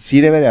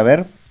sí debe de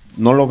haber,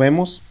 no lo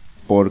vemos,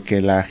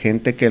 porque la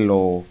gente que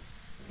lo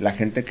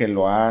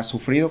ha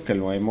sufrido, que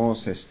lo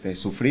hemos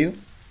sufrido,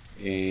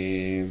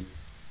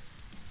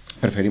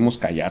 preferimos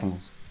callarnos.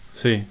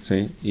 Sí.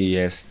 Sí,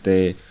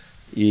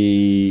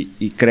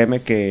 y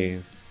créeme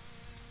que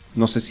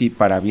no sé si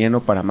para bien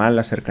o para mal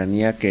la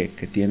cercanía que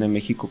tiene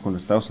México con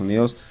Estados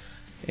Unidos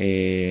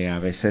a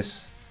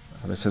veces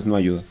no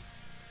ayuda.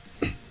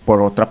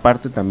 Por otra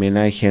parte, también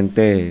hay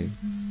gente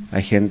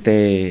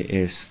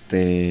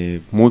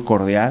muy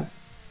cordial,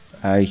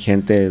 hay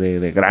gente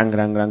de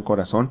gran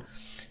corazón,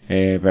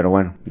 pero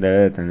bueno, debe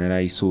de tener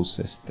ahí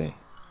sus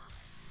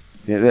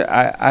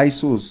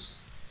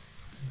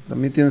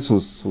también tiene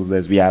sus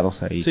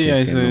desviados ahí. Sí,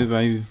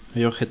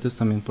 hay ojetes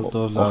también por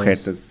todos lados.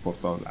 Ojetes por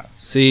todos lados.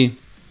 Sí.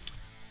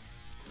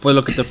 Pues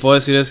lo que te puedo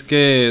decir es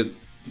que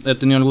he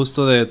tenido el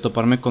gusto de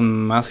toparme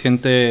con más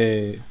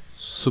gente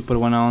súper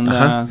buena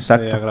onda,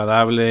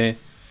 agradable,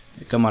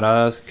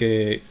 camaradas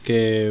que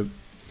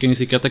ni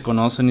siquiera te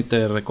conocen y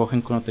te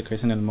recogen cuando te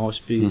caes en el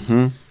mosh pit,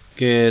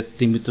 que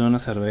te invitan a una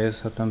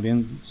cerveza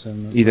también. O sea,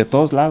 y de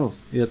todos lados.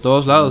 De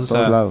todos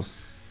lados.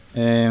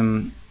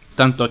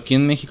 Tanto aquí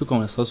en México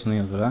como en Estados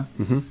Unidos, ¿verdad?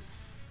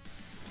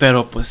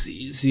 Pero pues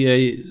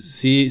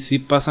sí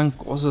pasan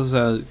cosas. O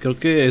sea, creo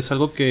que es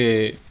algo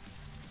que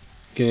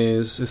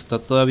está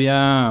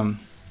todavía...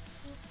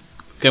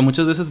 que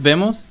muchas veces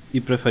vemos y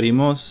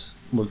preferimos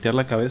voltear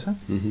la cabeza.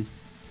 Ujú.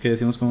 Que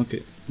decimos como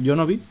que yo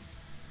no vi.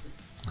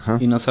 Ajá.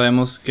 Y no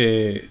sabemos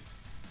que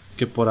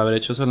por haber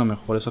hecho eso a lo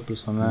mejor esa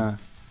persona...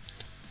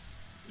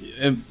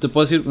 te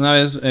puedo decir, una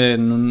vez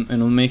en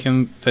un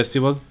Mayhem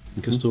Festival,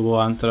 que Ujú.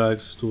 estuvo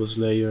Anthrax, estuvo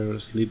Slayer,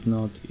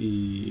 Slipknot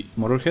y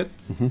Motorhead.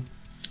 Ujú.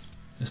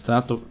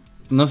 Estaba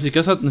no, ni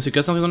siquiera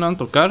estamos viendo a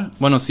tocar.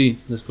 Bueno, sí,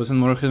 después en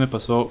Motorhead me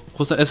pasó...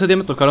 Justo ese día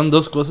me tocaron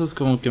dos cosas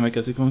como que me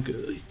quedé así como que...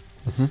 uy.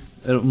 Ujú.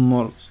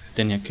 Era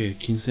tenía que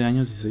 15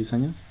 años, 16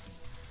 años.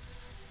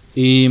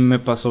 Y me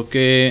pasó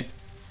que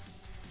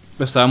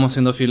estábamos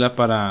haciendo fila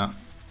para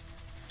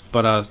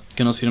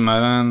que nos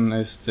firmaran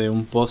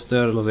un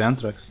póster los de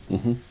Anthrax.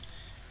 Ujú.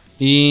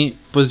 Y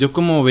pues yo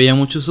como veía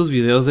muchos esos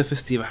videos de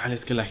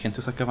festivales que la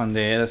gente saca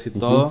banderas y Ujú.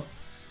 todo,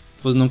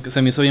 pues nunca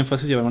se me hizo bien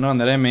fácil llevar una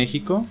bandera de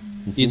México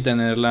y Ujú.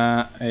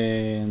 tenerla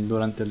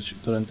durante el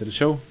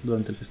show,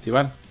 durante el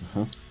festival.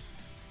 Ajá.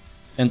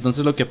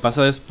 Entonces lo que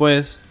pasa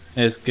después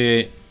es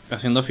que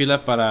haciendo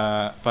fila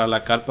para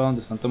la carpa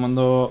donde están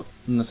tomando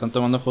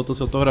fotos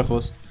y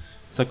autógrafos,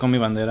 saco mi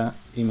bandera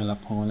y me la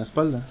pongo en la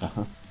espalda.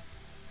 Ajá.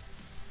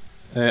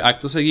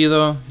 Acto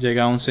seguido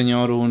llega un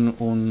señor,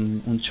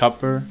 un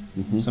chopper,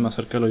 Ujú. se me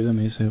acerca al oído y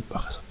me dice,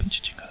 baja esa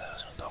pinche chingadera,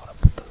 si no te hago la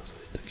putadas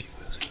ahorita aquí,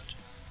 güey. Así.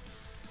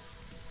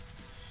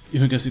 Y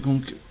me quedé así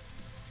como que,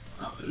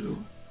 a ver, güey.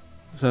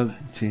 O sea,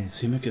 Sí.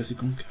 sí me quedé así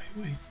como que, ay,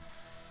 güey.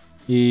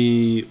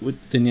 Y güey,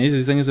 tenía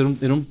 16 años,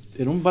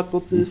 era un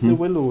batote de este Ujú.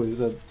 vuelo, güey. O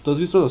sea, ¿tú has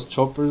visto los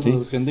choppers, Sí.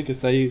 la gente que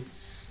está ahí?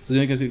 Entonces yo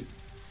me quedé así,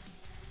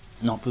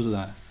 no, pues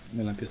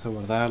me la empiezo a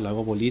guardar, la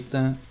hago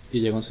bolita. Y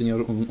llega un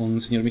señor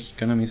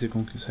mexicano y me dice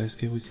como que, ¿sabes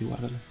qué, güey? Sí,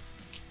 guárdala.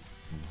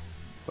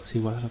 Sí,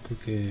 guárdala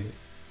porque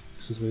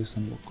esos güeyes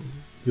están locos, güey.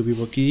 Yo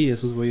vivo aquí y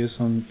esos güeyes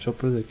son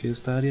choppers de aquí de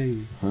esta área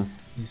y Ajá.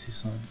 sí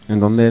son. ¿En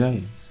dónde era?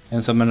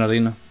 En San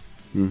Bernardino.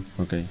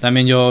 Ok.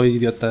 También yo,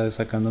 idiota,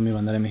 sacando mi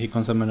bandera de México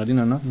en San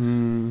Bernardino, ¿no?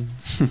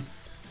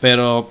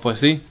 Pero pues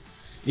sí.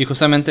 Y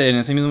justamente en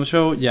ese mismo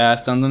show, ya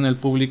estando en el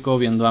público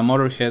viendo a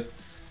Motorhead,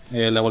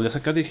 la volví a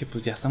sacar y dije,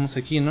 pues ya estamos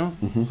aquí, ¿no?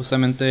 Ujú.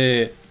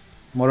 Justamente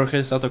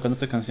Motorhead estaba tocando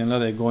esta canción, la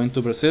de Going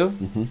to Brazil.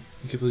 Ujú.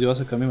 Y dije, pues yo voy a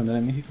sacar mi bandera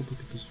de México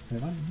porque pues me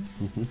vale,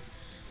 ¿no? Ujú.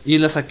 Y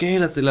la saqué,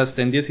 la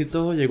extendí así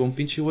todo, llegó un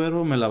pinche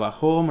güero, me la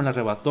bajó, me la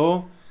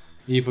arrebató.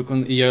 Y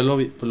yo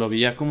lo vi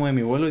ya como de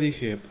mi vuelo y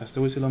dije, a este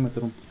güey se le va a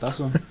meter un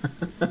putazo.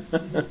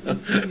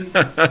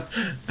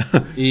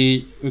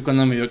 y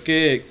cuando me vio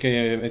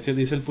que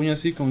dice el puño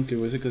así, como que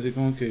güey se quedó así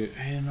como que,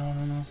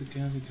 no sé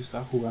qué, que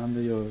estaba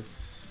jugando. Y yo,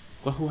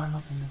 ¿cuál jugando?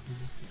 O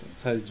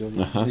sea,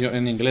 yo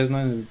en inglés, ¿no?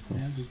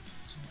 Pues,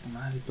 puta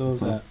madre y todo, o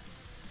sea.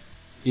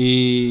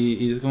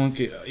 Y es como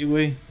que, ay,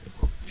 güey.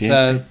 O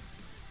sea,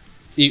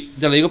 y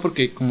te lo digo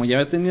porque como ya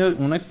había tenido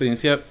una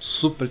experiencia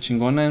súper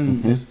chingona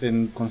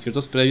en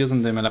conciertos previos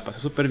donde me la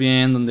pasé súper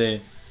bien,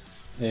 donde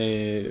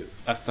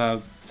hasta,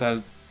 o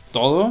sea,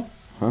 todo.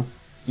 Ajá.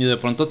 Y de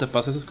pronto te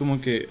pasa eso, es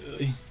como que...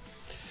 Uy.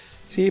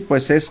 Sí,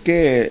 pues es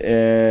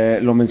que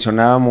lo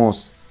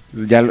mencionábamos,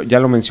 ya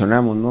lo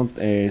mencionamos, ¿no?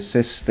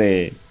 Es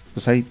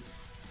pues hay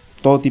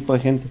todo tipo de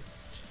gente.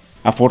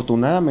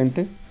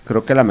 Afortunadamente,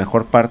 creo que la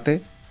mejor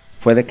parte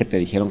fue de que te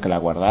dijeron que la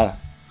guardaras.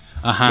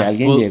 Ajá. Que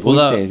alguien llegó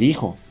y te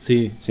dijo.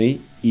 Sí.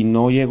 ¿Sí? Y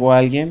no llegó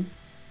alguien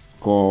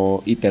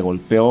y te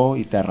golpeó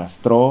y te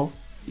arrastró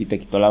y te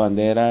quitó la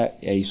bandera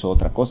e hizo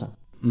otra cosa.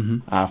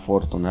 Uh-huh.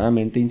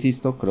 Afortunadamente,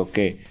 insisto, creo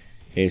que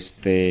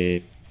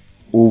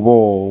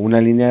hubo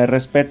una línea de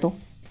respeto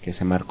que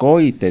se marcó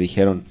y te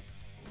dijeron,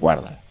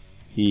 guárdala.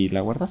 Y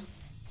la guardaste.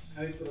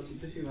 A ver, pero si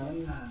te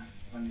firmaron la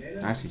bandera.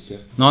 Ah, sí,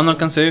 cierto. No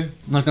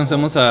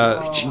alcancemos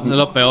a... Es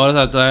lo peor, o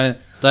sea,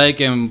 todavía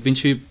que un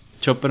pinche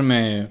chopper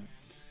me...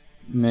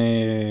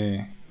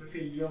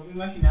 Porque yo me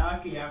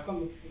imaginaba que ya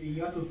cuando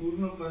iba tu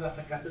turno, pues la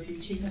sacaste así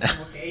chingas,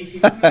 como que,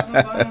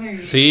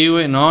 hey, Sí,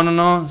 güey, no,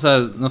 o sea,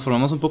 nos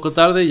formamos un poco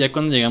tarde y ya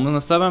cuando llegamos no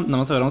estaba, nada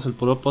más agarramos el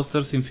puro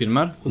póster sin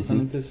firmar,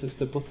 justamente es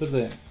este póster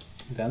de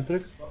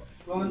Anthrax.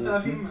 ¿Dónde está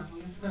la firma?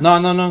 ¿Dónde está?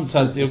 No, o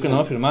sea, digo que no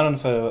lo firmaron, o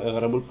sea,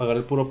 agarré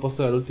el puro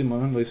póster al último,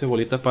 ¿no? Lo hice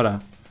bolita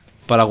para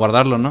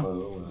guardarlo, ¿no?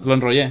 Lo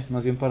enrollé,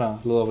 más bien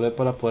lo doblé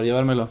para poder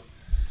llevármelo.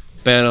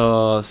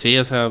 Pero sí,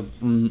 o sea,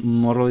 un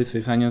morro de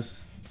 16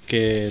 años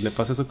que le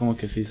pasa eso como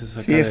que sí se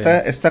saca. Sí,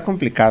 está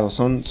complicado,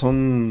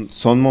 son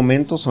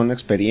momentos, son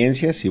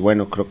experiencias y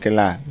bueno, creo que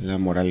la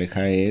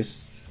moraleja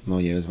es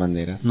no lleves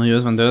banderas. No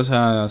lleves banderas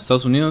a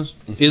Estados Unidos.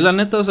 Y la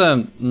neta, o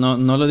sea, no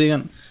lo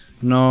digan,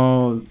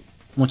 no,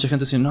 mucha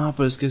gente dice, no,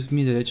 pero es que es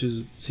mi derecho.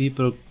 Sí,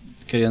 pero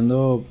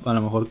queriendo, a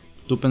lo mejor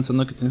tú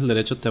pensando que tienes el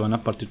derecho te van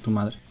a partir tu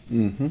madre.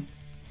 Uh-huh.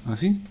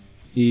 Así.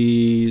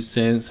 Y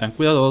sean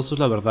cuidadosos,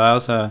 la verdad,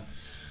 o sea,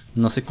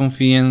 no se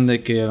confíen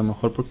de que a lo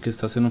mejor porque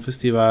estás en un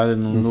festival,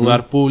 en un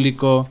lugar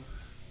público,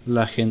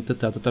 la gente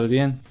te va a tratar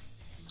bien.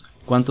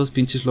 ¿Cuántos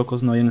pinches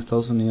locos no hay en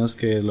Estados Unidos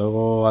que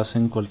luego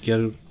hacen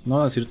cualquier, no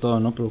voy a decir todo,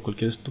 ¿no? Pero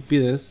cualquier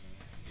estupidez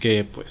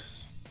que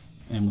pues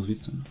hemos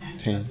visto, ¿no?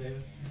 Sí.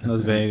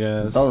 Las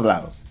Vegas, En todos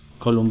lados.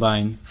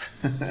 Columbine.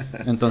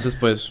 Entonces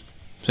pues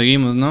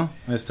seguimos, ¿no?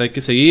 Hay que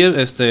seguir,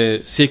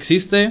 sí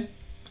existe,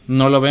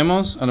 no lo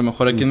vemos, a lo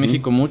mejor aquí en Ujú.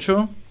 México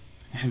mucho.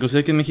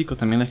 Inclusive aquí en México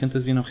también la gente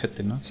es bien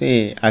ojete, ¿no?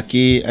 Sí,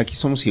 aquí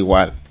somos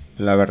igual.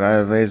 La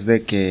verdad es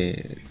de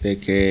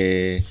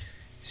que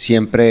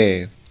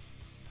siempre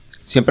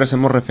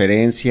hacemos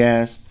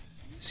referencias,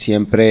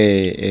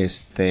 siempre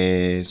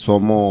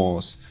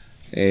somos,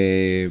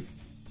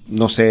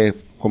 no sé,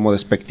 como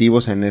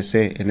despectivos en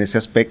ese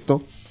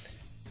aspecto.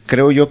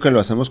 Creo yo que lo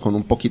hacemos con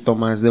un poquito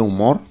más de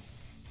humor,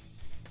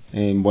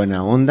 en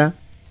buena onda,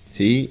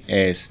 ¿sí?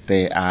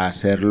 A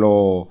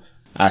hacerlo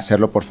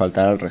por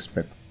faltar al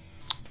respeto.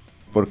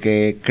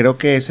 Porque creo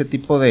que ese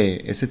tipo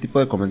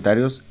de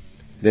comentarios,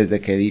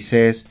 desde que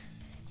dices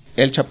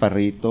el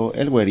chaparrito,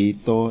 el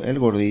güerito, el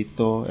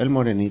gordito, el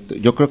morenito,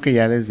 yo creo que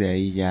ya desde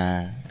ahí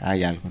ya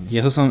hay algo, ¿no? Y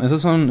esos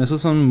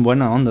son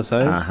buena onda,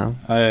 ¿sabes? Ajá.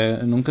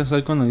 Nunca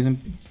sabes cuando dicen...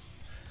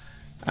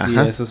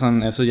 Ajá. Y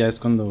eso ya es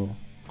cuando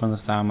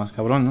está más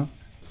cabrón, ¿no?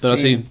 Pero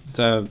sí, o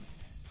sea...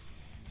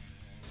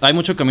 Hay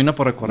mucho camino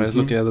por recorrer, es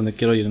lo que donde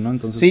quiero ir, ¿no?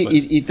 Entonces, Sí,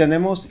 pues, y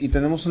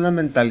tenemos una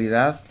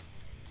mentalidad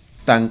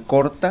tan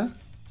corta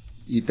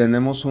y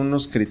tenemos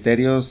unos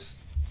criterios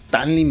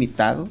tan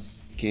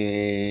limitados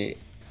que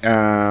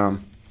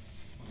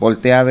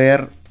voltea a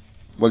ver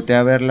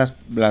las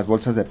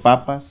bolsas de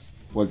papas,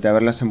 voltea a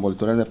ver las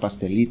envolturas de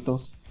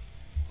pastelitos,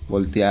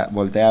 voltea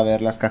a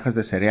ver las cajas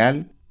de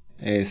cereal.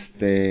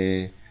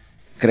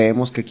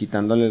 Creemos que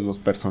quitándoles los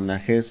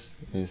personajes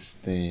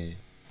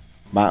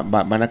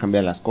van a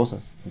cambiar las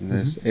cosas.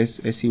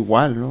 Es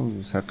igual, ¿no?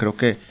 O sea, creo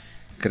que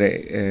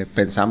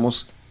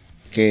pensamos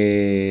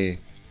que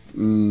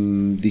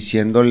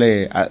diciendo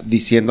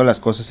las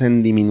cosas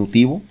en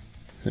diminutivo,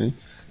 ¿sí?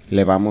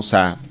 le vamos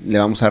a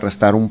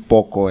restar un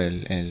poco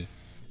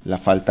la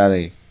falta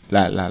de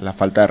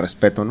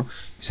respeto, ¿no?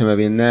 Se me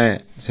viene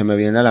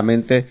a la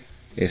mente,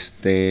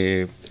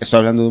 estoy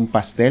hablando de un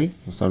pastel,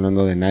 no estoy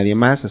hablando de nadie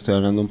más, estoy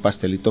hablando de un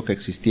pastelito que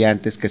existía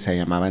antes que se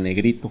llamaba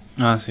Negrito.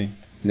 Ah, sí.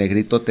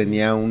 Negrito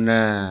tenía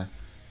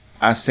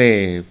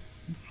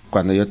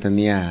cuando yo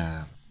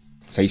tenía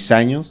 6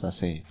 años,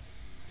 hace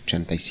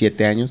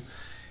 87 años,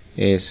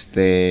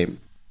 ¿Hace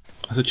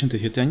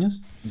 87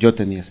 años? yo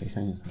tenía 6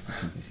 años, hace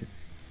 87.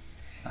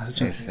 ¿Hace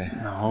 87?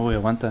 No, güey,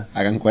 aguanta.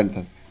 Hagan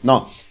cuentas.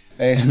 No.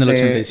 Es en el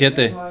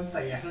 87.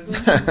 90 ya.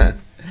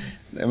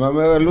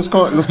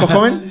 Luzco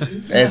joven.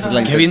 Esa es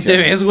la Qué bien te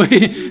ves, güey.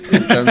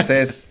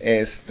 Entonces,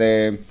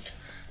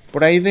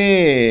 por ahí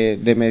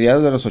de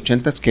mediados de los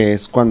 80s, que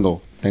es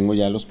cuando tengo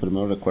ya los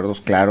primeros recuerdos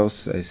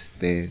claros,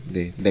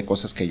 de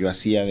cosas que yo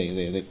hacía,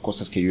 de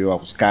cosas que yo iba a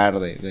buscar,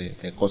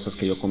 de cosas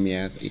que yo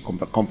comía y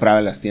compraba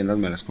en las tiendas,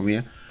 me las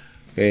comía.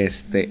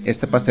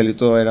 Este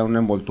pastelito era una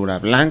envoltura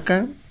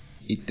blanca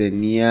y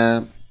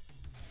tenía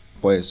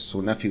pues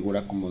una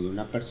figura como de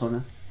una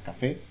persona,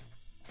 café,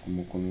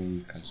 como con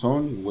un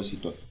calzón y un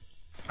huesito.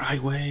 Ay,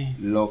 güey.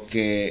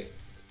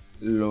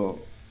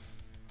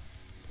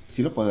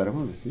 ¿Sí lo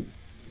podremos decir?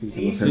 ¿Sin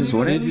que lo Sí,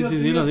 censuren? Sí,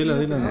 dilo.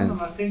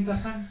 Nomás 30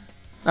 fans.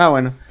 Ah,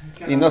 bueno.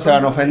 Y no se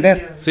van a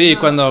ofender. Sí,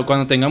 cuando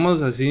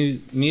tengamos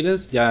así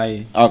miles, ya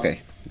hay. Ok.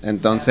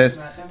 Entonces,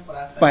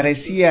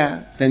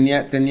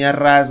 tenía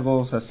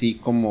rasgos así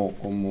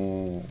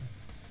como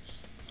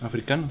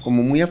Africanos.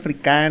 muy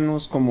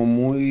africanos, como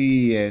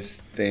muy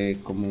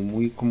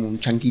como un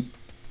changuito,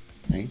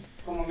 ¿sí?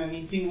 Como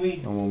Memín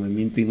Pingüín. Como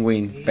Memín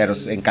Pingüín, pero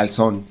en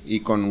calzón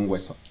y con un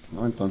hueso aquí,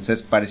 ¿no?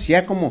 Entonces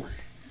parecía como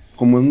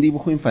un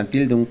dibujo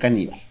infantil de un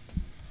caníbal,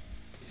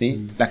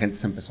 ¿sí? La gente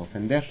se empezó a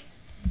ofender,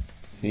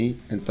 ¿sí?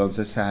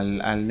 Entonces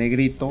al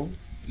negrito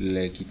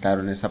le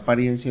quitaron esa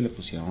apariencia y le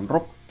pusieron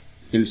ropa.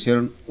 Y lo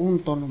hicieron un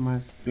tono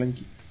más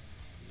blanquito.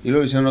 Y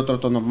luego hicieron otro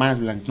tono más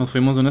blanquito. Nos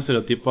fuimos de un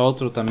estereotipo a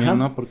otro también, Ajá.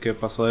 ¿no? Porque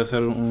pasó de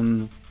ser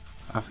un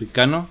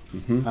africano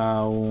Ujú.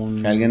 a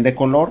un... Alguien de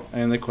color.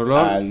 de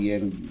color.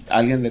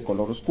 Alguien de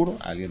color oscuro,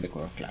 alguien de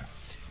color claro.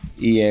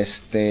 Y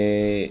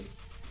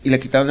y le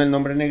quitaron el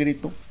nombre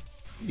negrito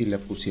y le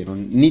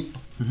pusieron Nito,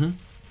 Ujú.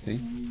 ¿sí?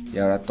 Y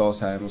ahora todos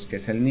sabemos que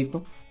es el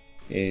Nito.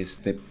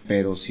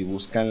 Pero si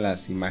buscan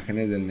las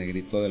imágenes del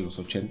negrito de los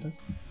 80s,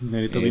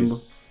 Negrito Bimbo.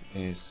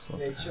 es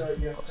De hecho,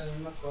 yo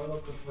también me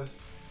acuerdo que pues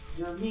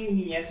mi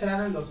niñez era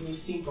en el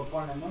 2005,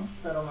 pone, ¿no?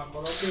 Pero me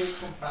acuerdo que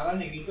compraba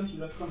negritos y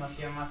los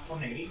conocía más por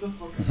negritos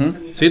porque Ujú. pues,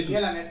 en mi Sí,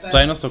 familia, la neta,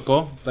 todavía nos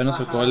tocó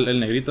Ajá. el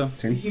negrito.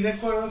 y ¿sí? sí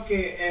recuerdo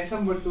que esa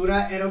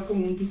envoltura era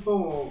como un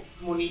tipo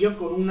monillo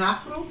con un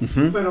afro,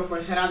 Ujú. pero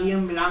pues era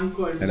bien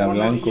blanco el Era mono,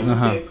 blanco. y yo me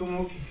Ajá. quedé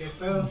como que qué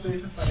pedo, usted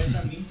se parece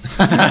a mí.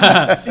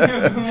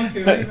 Como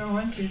que güey, no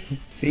manches.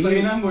 Sí. Soy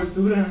una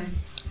envoltura.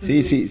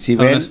 Sí, si A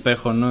un ven,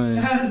 espejo, ¿no?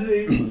 Ah,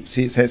 sí.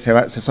 sí, se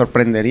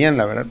sorprenderían,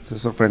 la verdad, se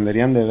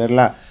sorprenderían de ver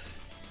la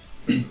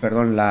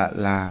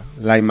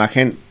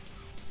imagen.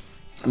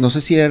 No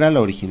sé si era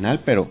la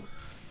original, pero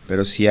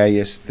sí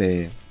hay sí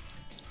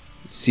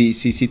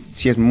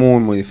es muy,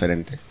 muy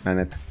diferente, la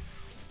neta.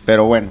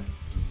 Pero bueno,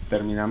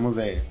 terminamos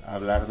de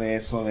hablar de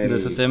eso, De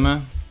ese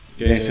tema.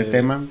 de ese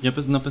tema. Yo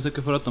pues no pensé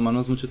que fuera a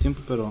tomarnos mucho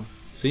tiempo, pero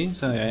sí, o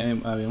sea,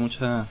 había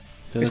mucha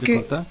tela Es que que,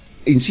 cortar.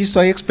 insisto,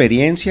 hay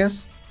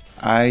experiencias,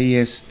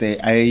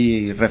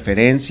 hay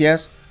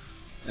referencias,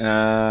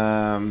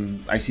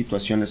 Hay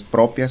situaciones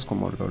propias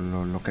como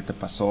lo que te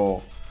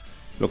pasó,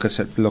 lo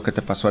que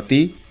te pasó a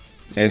ti.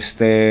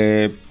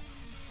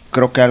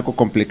 Creo que algo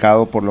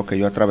complicado por lo que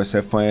yo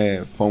atravesé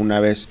fue una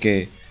vez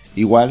que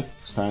igual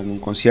estaba en un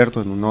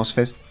concierto, en un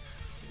Ozzfest,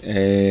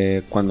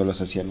 cuando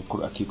los hacían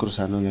aquí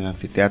cruzando en el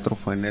anfiteatro.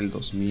 Fue en el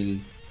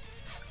 2000,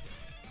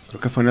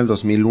 creo que fue en el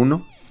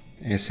 2001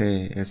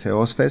 ese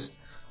Ozzfest.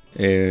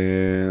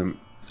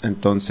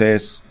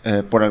 Entonces,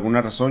 por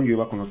alguna razón yo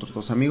iba con otros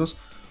 2 amigos.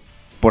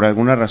 Por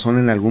alguna razón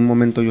en algún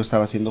momento yo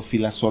estaba haciendo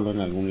fila solo en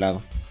algún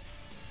lado.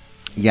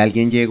 Y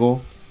alguien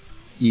llegó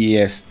y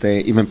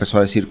me empezó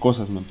a decir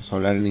cosas, me empezó a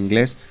hablar en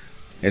inglés.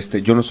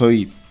 Yo no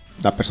soy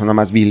la persona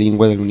más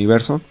bilingüe del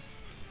universo.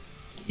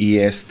 Y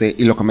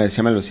lo que me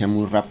lo decía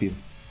muy rápido.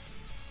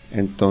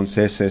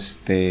 Entonces,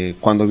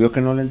 cuando vio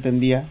que no lo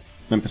entendía,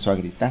 me empezó a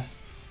gritar.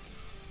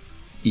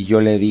 Y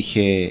yo le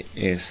dije,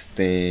 es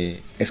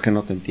que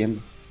no te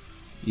entiendo.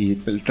 Y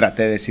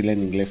traté de decirle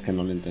en inglés que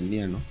no lo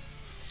entendía, ¿no?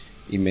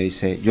 Y me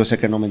dice, yo sé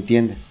que no me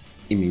entiendes.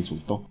 Y me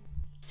insultó.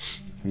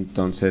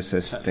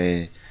 Entonces,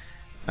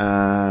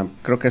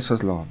 creo que eso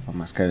es lo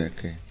más que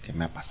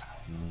me ha pasado,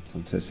 ¿no?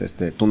 Entonces,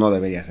 tú no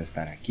deberías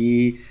estar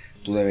aquí.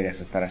 Tú deberías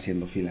estar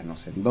haciendo fila no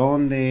sé en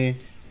dónde.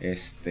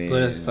 Tú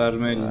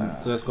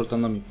deberías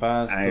cortando mi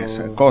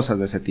pasto. Cosas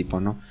de ese tipo,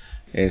 ¿no?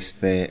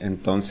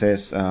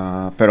 Entonces,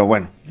 pero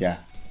bueno,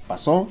 ya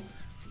pasó.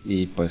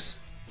 Y pues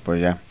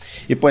ya.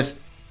 Y pues,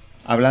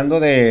 hablando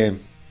de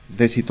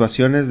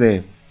situaciones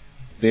de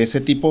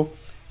ese tipo,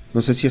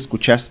 no sé si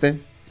escuchaste,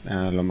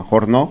 a lo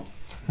mejor no,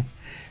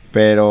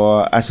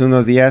 pero hace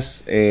unos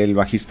días el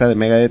bajista de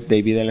Megadeth,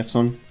 David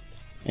Ellefson,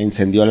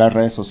 encendió las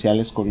redes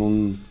sociales con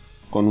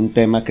un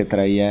tema que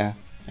traía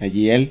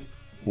allí él,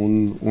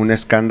 un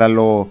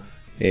escándalo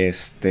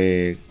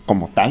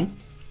como tal,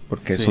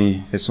 porque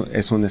sí.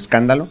 es un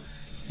escándalo.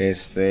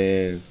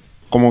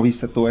 ¿Cómo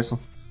viste tú eso?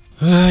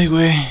 Ay,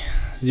 güey,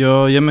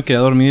 yo ya me quedé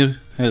a dormir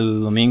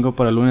el domingo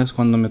para el lunes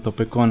cuando me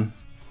topé con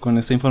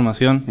esta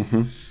información.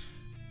 Uh-huh.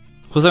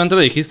 Justamente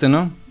lo dijiste,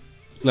 ¿no?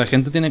 La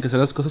gente tiene que hacer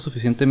las cosas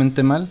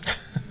suficientemente mal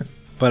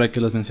para que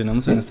las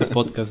mencionemos en este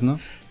podcast, ¿no?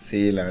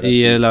 Sí, la verdad. Y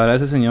sí. La verdad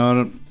ese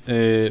señor...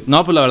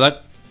 no, pues la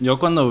verdad, yo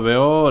cuando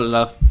veo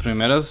las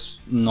primeras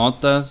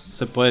notas,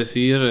 se puede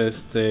decir,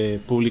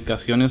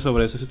 publicaciones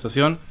sobre esa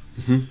situación,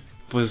 uh-huh,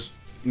 pues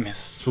me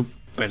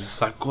súper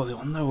saco de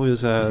onda, güey. O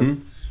sea, uh-huh,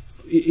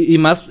 y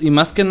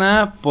más que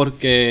nada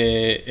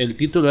porque el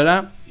título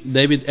era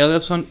David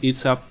Ellefson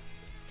Eats Up.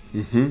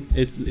 Uh-huh.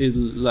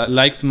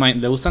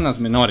 Le gustan las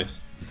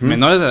menores. Uh-huh.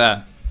 Menores de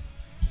edad.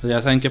 O sea,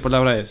 ya saben qué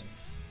palabra es.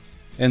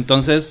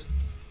 Entonces,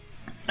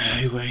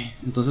 ay, güey.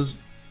 Entonces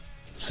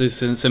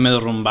se me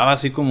derrumbaba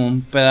así como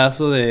un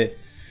pedazo de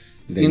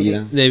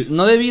vida.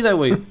 No de vida,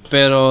 güey.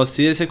 Pero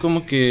sí decía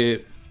como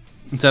que,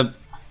 o sea,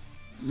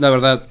 la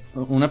verdad,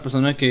 una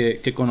persona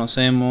que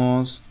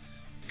conocemos,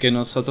 que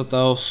nos ha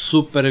tratado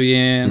súper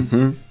bien,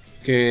 uh-huh,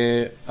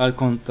 que al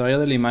contrario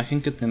de la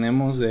imagen que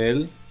tenemos de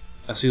él,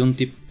 ha sido un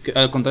tipo,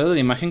 al contrario de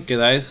la imagen que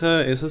da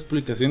esas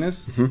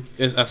publicaciones, uh-huh,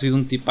 ha sido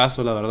un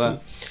tipazo, la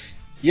verdad. Sí.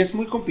 Y es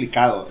muy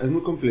complicado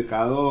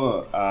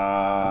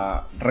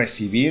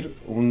recibir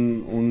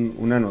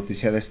una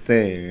noticia de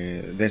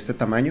este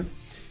tamaño.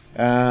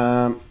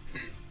 A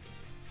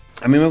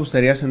mí me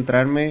gustaría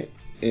centrarme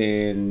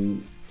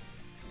en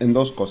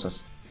 2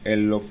 cosas.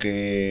 En lo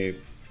que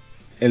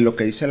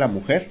dice la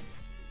mujer,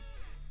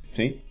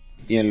 ¿sí?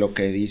 Y en lo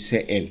que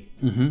dice él.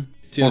 Uh-huh.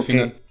 Sí,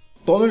 porque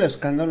todo el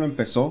escándalo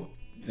empezó,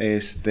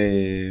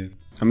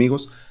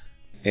 amigos,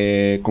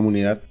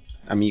 comunidad,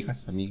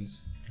 amigas,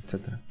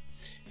 etcétera.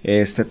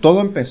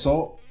 Todo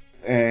empezó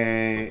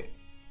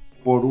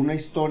por una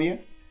historia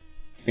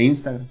de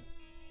Instagram.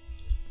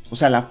 O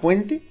sea, la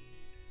fuente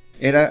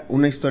era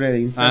una historia de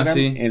Instagram,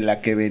 sí, en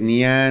la que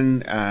venía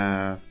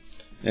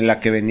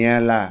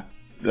la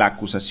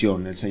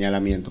acusación, el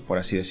señalamiento, por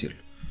así decirlo.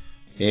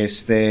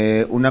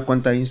 Una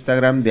cuenta de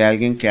Instagram de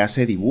alguien que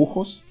hace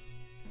dibujos,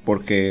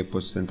 porque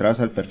pues entrabas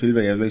al perfil,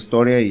 veías la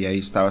historia y ahí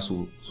estaba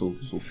su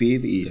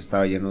feed y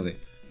estaba lleno de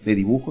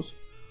dibujos.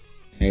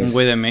 Un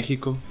güey de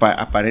México.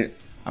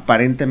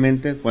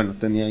 Aparentemente, bueno,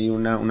 tenía ahí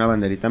una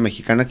banderita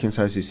mexicana, quién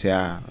sabe si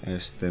sea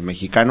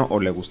mexicano o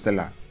le guste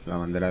la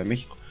bandera de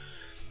México.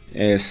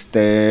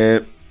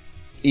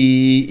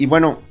 Y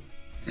bueno,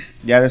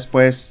 ya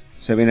después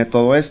se viene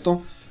todo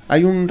esto.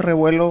 Hay un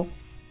revuelo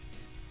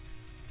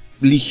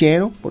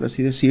ligero, por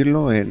así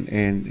decirlo,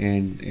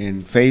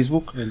 en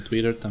Facebook. En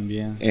Twitter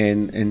también.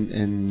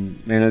 En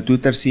el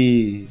Twitter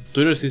sí.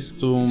 Twitter sí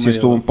estuvo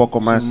estuvo un poco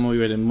más.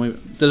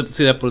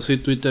 Sí, de por sí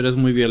Twitter es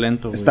muy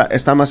violento, güey.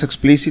 Está más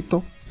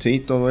explícito, sí,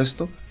 todo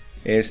esto.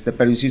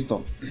 Pero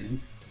insisto,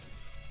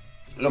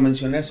 lo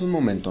mencioné hace un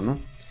momento, ¿no?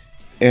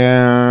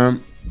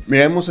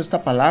 Miremos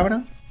esta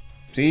palabra,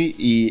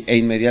 sí, e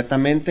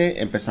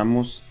inmediatamente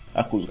empezamos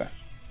a juzgar.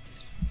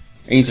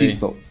 E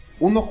insisto, sí,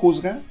 uno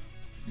juzga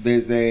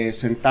desde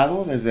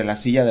la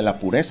silla de la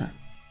pureza,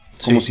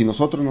 sí, como si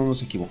nosotros no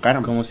nos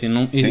equivocáramos,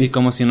 y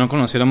como si no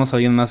conociéramos a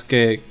alguien más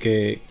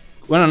que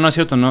bueno, no es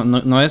cierto,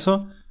 no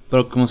eso,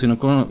 pero como si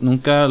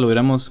nunca lo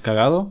hubiéramos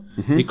cagado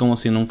Ujú. y como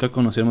si nunca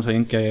conociéramos a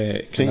alguien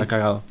que Sí. la ha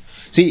cagado.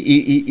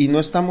 Sí, y no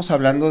estamos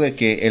hablando de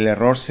que el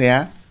error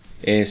sea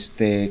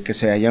que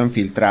se hayan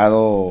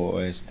filtrado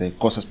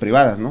cosas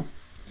privadas, ¿no?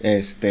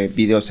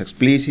 Videos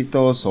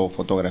explícitos o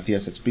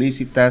fotografías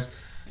explícitas,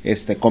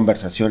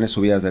 conversaciones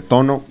subidas de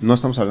tono. No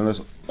estamos hablando de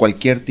eso.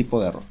 Cualquier tipo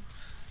de error.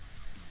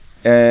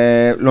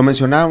 Lo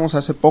mencionábamos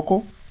hace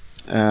poco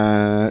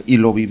y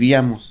lo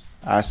vivíamos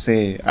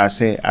hace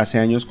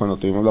años cuando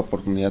tuvimos la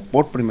oportunidad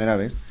por primera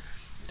vez,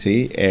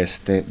 ¿sí?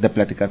 De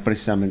platicar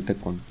precisamente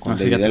con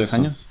 ¿Hace ya David 3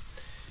 Ellefson. años?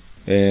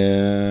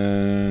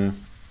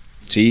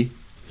 Sí,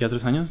 ¿Ya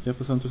 3 años? ¿Ya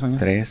pasaron 3 años?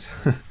 3.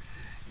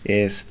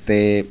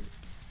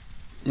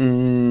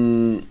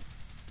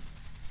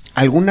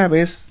 ¿Alguna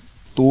vez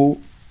tú,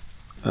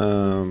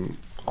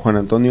 Juan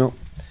Antonio,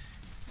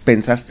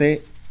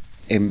 pensaste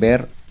en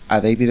ver a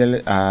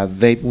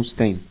Dave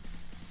Mustaine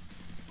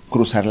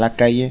cruzar la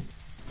calle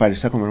para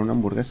irse a comer una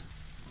hamburguesa?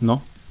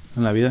 No,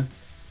 en la vida.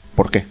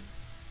 ¿Por qué?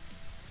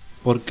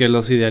 Porque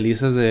los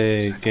idealizas de que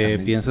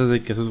Exactamente. piensas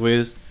de que esos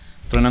güeyes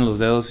truenan los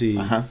dedos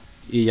Ajá.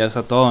 y ya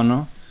está todo,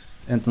 ¿no?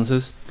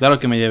 Entonces, claro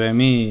que me llevé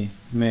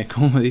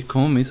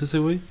 ¿cómo me hizo ese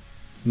güey?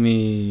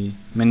 Me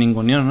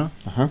ninguneó, ¿no?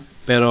 Ajá.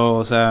 Pero,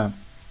 o sea,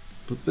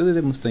 pues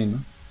de Mustaine,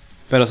 ¿no?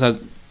 Pero, o sea,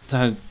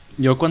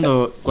 yo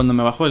cuando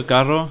me bajo del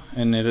carro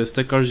en el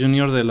Cars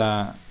Junior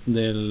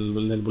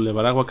del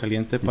Boulevard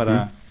Aguacaliente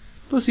para, Ujú.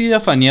 pues sí,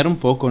 afanear un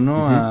poco,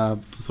 ¿no?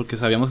 Ujú. Pues porque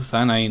sabíamos que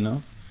estaban ahí,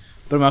 ¿no?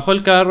 Pero me bajo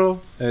del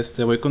carro,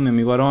 voy con mi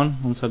amigo Aarón,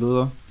 un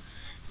saludo,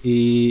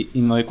 y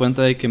me doy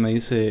cuenta de que me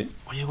dice,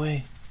 oye,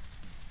 güey,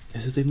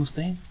 ¿ese es Dave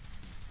Mustaine?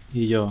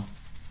 Y yo,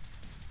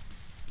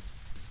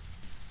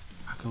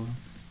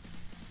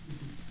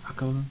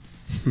 cabrón.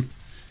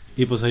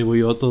 Y pues ahí voy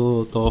yo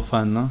todo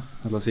fan, ¿no?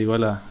 Lo sigo a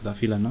la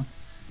fila, ¿no?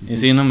 Y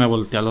sí, no me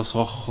volteé a los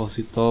ojos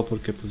y todo,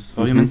 porque pues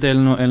Ujú. obviamente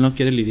él no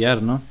quiere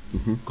lidiar, ¿no?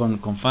 Ujú.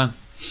 Con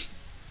fans.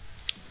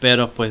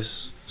 Pero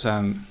pues, o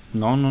sea,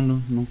 no,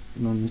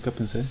 nunca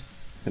pensé.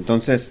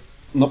 Entonces,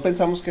 no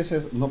pensamos que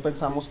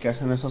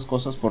hacen esas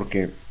cosas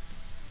porque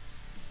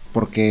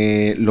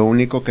lo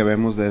único que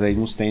vemos de Dave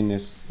Mustaine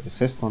es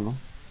esto, ¿no?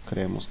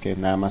 Creemos que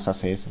nada más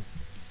hace eso.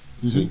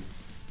 Sí.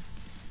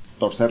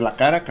 Torcer la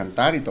cara,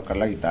 cantar y tocar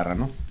la guitarra,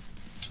 ¿no?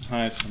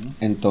 Ah, eso, ¿no?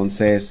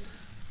 Entonces,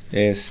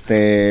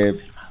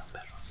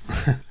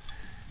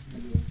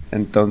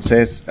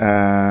 entonces,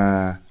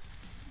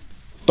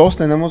 todos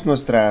tenemos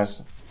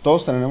nuestras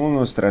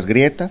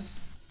grietas,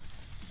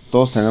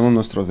 todos tenemos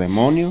nuestros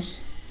demonios,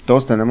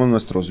 todos tenemos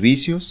nuestros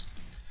vicios,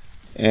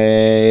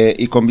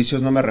 y con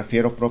vicios no me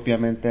refiero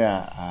propiamente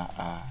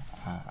a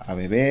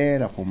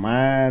beber, a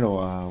fumar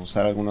o a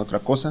usar alguna otra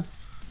cosa.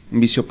 Un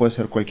vicio puede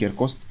ser cualquier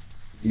cosa.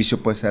 Un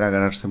vicio puede ser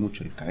agarrarse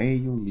mucho el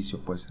cabello, un vicio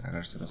puede ser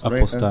agarrarse las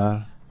orejas,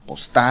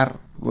 apostar,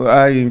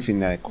 hay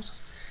infinidad de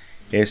cosas.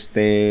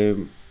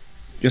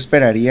 Yo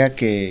esperaría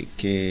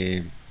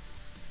que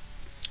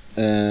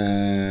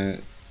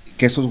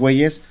esos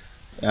güeyes,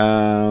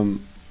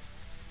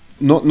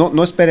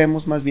 no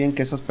esperemos más bien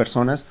que esas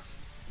personas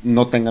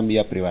no tengan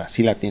vida privada,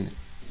 sí la tienen.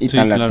 Y Sí,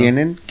 tan la claro.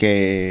 tienen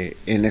que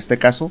en este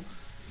caso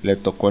le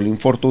tocó el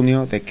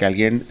infortunio de que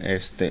alguien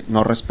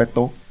no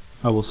respetó,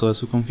 Abusó de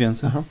su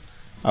confianza. ajá,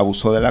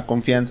 abusó de la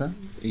confianza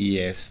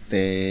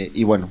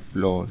y bueno,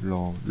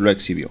 lo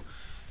exhibió.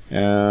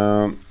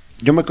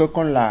 Yo me quedo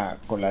con la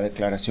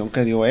declaración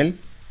que dio él,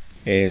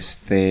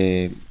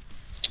 que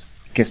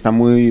está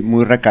muy,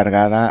 muy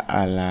recargada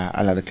a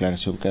la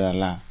declaración que da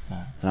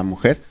la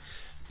mujer.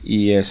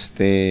 Y es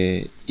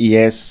de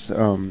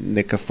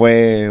que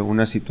fue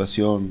una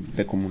situación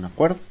de común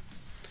acuerdo,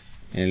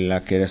 en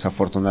la que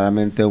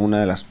desafortunadamente una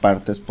de las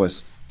partes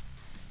pues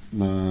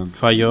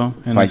Falló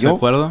en ese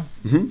acuerdo.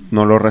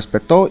 no lo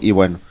respetó y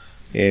bueno,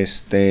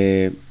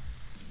 yo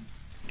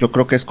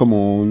creo que es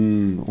como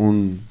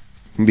un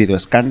video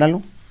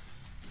escándalo.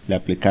 Le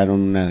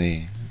aplicaron una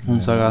de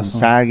Un sagazo.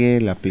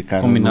 sague, le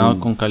aplicaron Combinado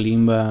con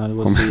Kalimba,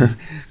 algo así.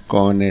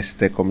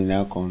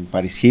 combinado con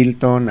Paris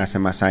Hilton, hace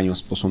más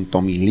años pues un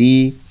Tommy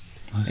Lee,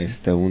 Así.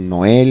 un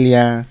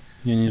Noelia,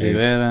 Jenny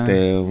Rivera.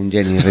 un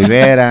Jenny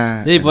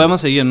Rivera. Sí,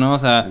 podemos seguir, ¿no? O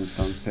sea,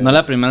 Entonces, no es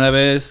la primera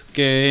vez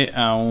que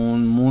a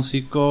un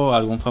músico, a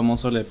algún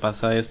famoso le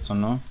pasa esto,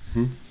 ¿no?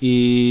 Ujú.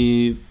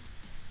 Y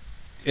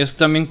es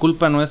también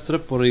culpa nuestra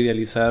por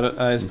idealizar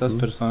a estas Ujú.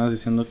 personas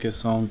diciendo que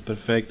son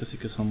perfectas y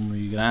que son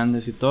muy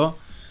grandes y todo.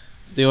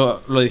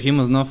 Digo, lo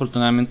dijimos, ¿no?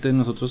 Afortunadamente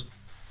nosotros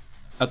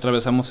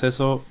atravesamos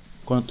eso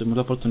cuando tuvimos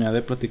la oportunidad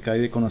de platicar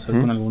y de conocer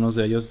Ujú. con algunos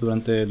de ellos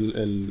durante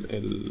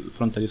el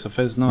Fronterizo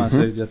Fest, ¿no? Ujú.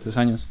 Hace ya 3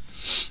 años.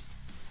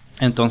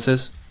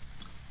 Entonces,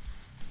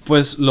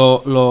 pues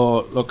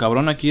lo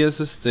cabrón aquí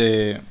es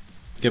que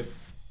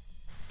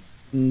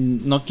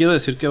no quiero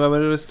decir que va a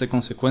haber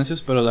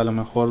consecuencias, pero a lo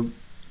mejor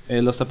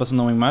él lo está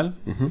pasando muy mal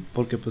Ujú.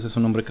 porque pues es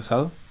un hombre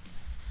casado.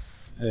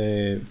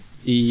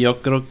 Y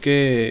yo creo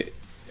que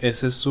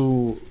ese es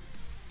su...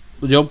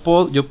 Yo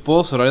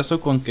puedo cerrar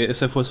eso con que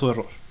ese fue su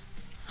error.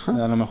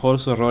 Ajá. A lo mejor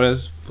su error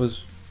es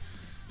pues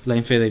la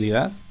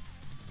infidelidad,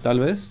 tal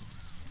vez.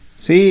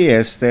 Sí,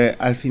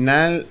 al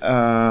final,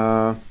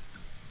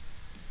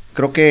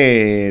 creo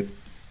que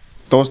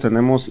todos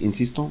tenemos,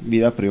 insisto,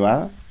 vida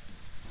privada.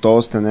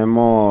 Todos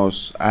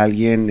tenemos a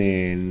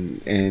alguien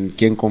en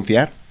quien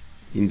confiar,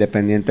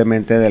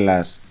 independientemente de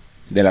las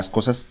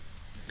cosas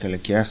que le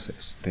quieras,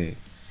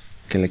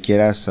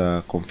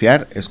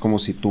 confiar. Es como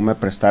si tú me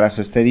prestaras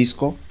este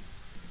disco,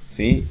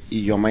 ¿sí?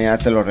 Y yo mañana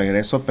te lo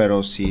regreso,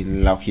 pero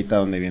sin la hojita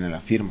donde viene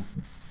la firma.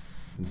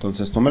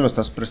 Entonces tú me lo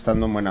estás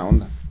prestando en buena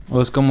onda.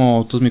 O es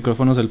como tus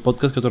micrófonos del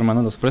podcast que tu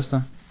hermano los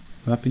presta.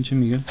 ¿Verdad, pinche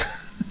Miguel?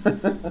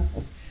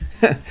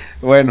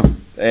 Bueno,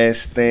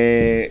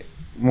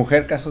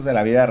 mujer, casos de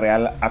la vida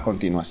real a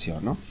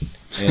continuación, ¿no?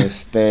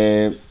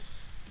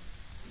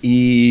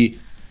 Y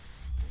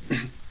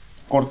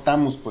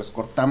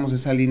cortamos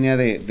esa línea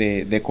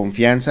de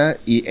confianza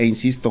e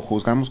insisto,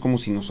 juzgamos como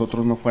si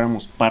nosotros no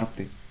fuéramos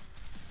parte,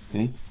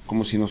 ¿sí?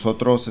 Como si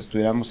nosotros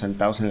estuviéramos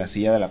sentados en la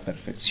silla de la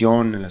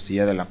perfección, en la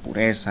silla de la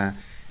pureza,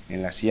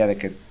 en la silla de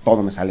que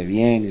todo me sale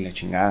bien y la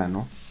chingada,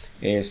 ¿no?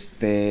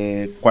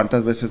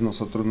 ¿Cuántas veces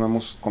nosotros no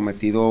hemos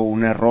cometido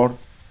un error?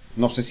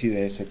 No sé si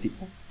de ese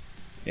tipo,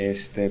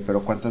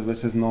 pero cuántas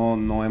veces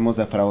no hemos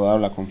defraudado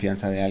la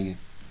confianza de alguien,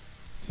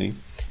 ¿sí?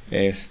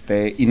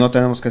 Y no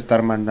tenemos que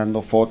estar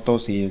mandando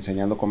fotos y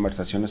enseñando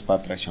conversaciones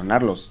para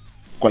traicionarlos.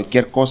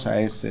 Cualquier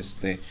cosa es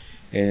que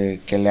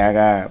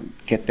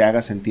te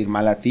haga sentir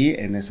mal a ti,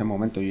 en ese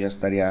momento yo ya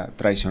estaría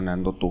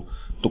traicionando tu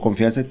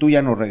confianza y tú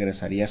ya no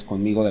regresarías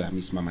conmigo de la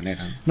misma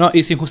manera, ¿no? No,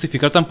 y sin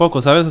justificar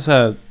tampoco, ¿sabes? O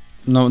sea,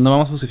 no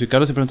vamos a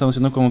justificarlo, simplemente estamos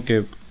diciendo como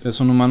que es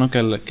un humano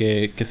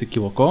que se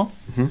equivocó.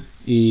 Uh-huh.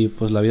 Y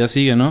pues la vida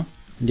sigue, ¿no?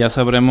 Ya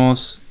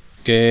sabremos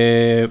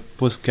qué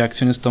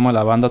acciones toma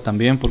la banda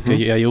también, porque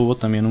uh-huh. ahí hubo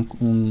también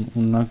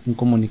un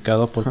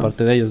comunicado por uh-huh.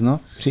 parte de ellos,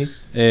 ¿no? Sí.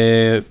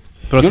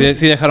 Pero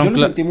sí dejaron claro.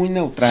 Yo lo sentí muy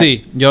neutral.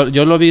 Sí, yo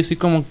lo vi así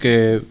como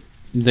que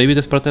David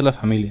es parte de la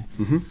familia.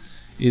 Uh-huh.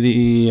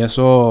 Y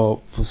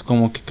eso, pues,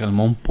 como que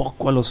calmó un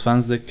poco a los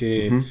fans de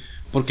que... Uh-huh.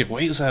 Porque,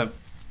 güey, o sea...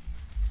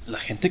 La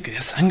gente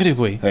quería sangre,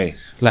 güey. Hey.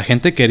 La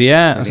gente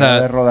quería... o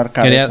sea, rodar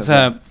cabezas, o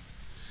sea,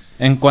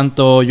 en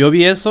cuanto yo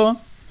vi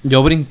eso...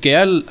 Yo brinqué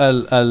a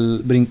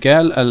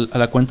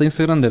la cuenta de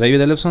Instagram de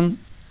David Ellefson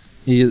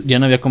y ya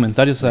no había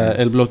comentarios. O sea,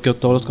 él bloqueó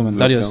todos los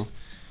comentarios.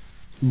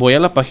 Voy a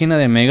la página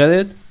de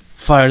Megadeth,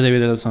 Fire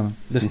David Ellefson,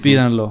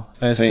 despídanlo,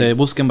 sí.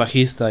 Busquen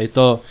bajista y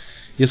todo.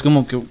 Y es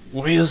como que,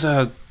 güey, o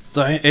sea,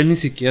 él ni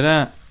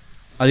siquiera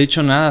ha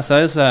dicho nada,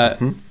 ¿sabes? O sea,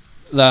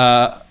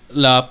 la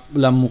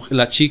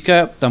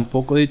chica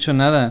tampoco ha dicho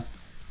nada.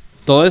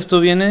 Todo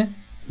esto viene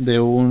de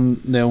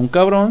un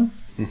cabrón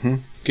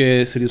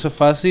que se le hizo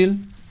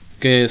fácil,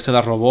 que se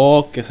las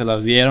robó, que se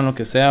las dieron, lo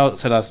que sea,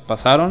 se las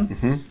pasaron.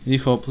 Uh-huh. Y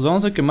dijo, pues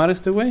vamos a quemar a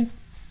este güey.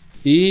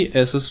 Y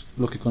eso es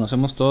lo que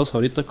conocemos todos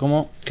ahorita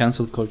como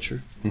cancel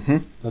culture.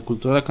 Uh-huh. La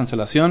cultura de la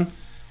cancelación.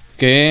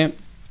 Que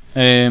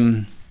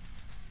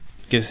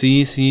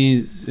sí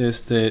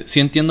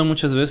entiendo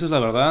muchas veces, la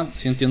verdad.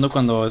 Sí entiendo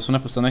cuando es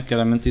una persona que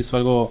realmente hizo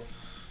algo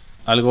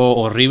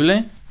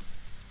horrible.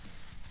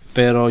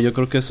 Pero yo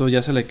creo que eso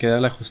ya se le queda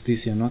a la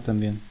justicia, ¿no?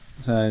 También.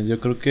 O sea, yo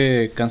creo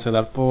que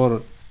cancelar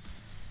por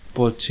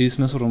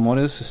chismes o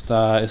rumores es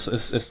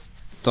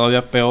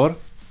todavía peor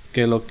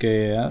que lo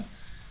que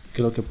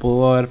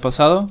pudo haber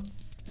pasado.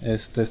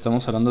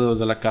 Estamos hablando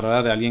de la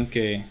carrera de alguien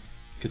que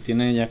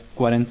tiene ya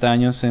 40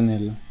 años en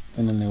el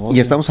negocio.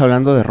 Y estamos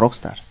hablando de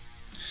rockstars.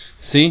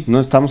 Sí. No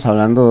estamos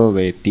hablando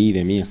de ti y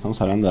de mí,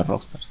 estamos hablando de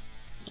rockstars.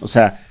 O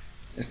sea,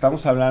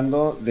 estamos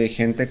hablando de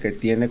gente que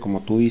tiene, como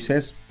tú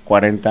dices,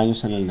 40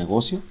 años en el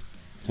negocio,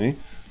 ¿sí?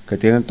 Que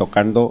tienen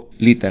tocando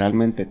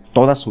literalmente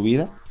toda su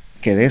vida,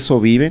 que de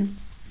eso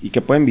viven. Y que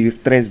pueden vivir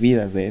 3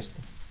 vidas de esto.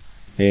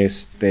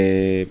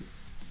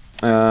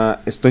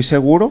 Estoy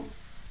seguro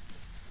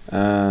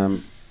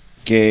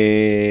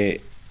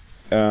que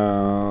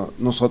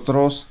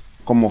nosotros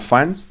como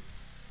fans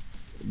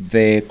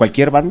de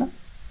cualquier banda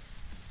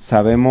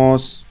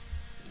sabemos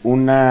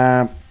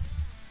una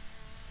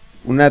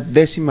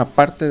 10ª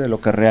parte de lo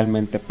que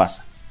realmente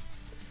pasa,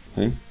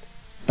 ¿sí?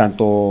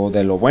 Tanto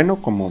de lo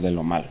bueno como de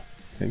lo malo,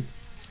 ¿sí?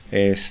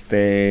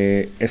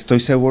 Estoy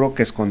seguro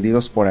que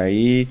escondidos por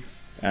ahí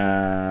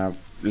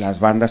las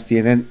bandas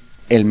tienen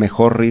el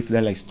mejor riff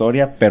de la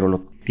historia, pero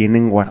lo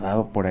tienen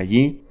guardado por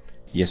allí,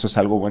 y eso es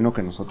algo bueno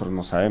que nosotros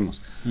no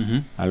sabemos.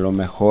 Uh-huh. A lo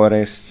mejor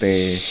el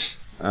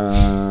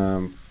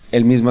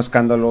mismo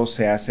escándalo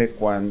se hace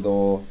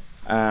cuando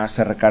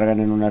se recargan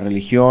en una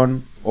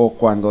religión, o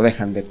cuando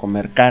dejan de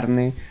comer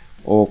carne,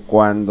 o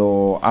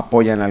cuando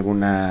apoyan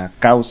alguna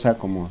causa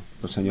como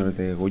los señores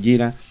de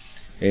Gojira.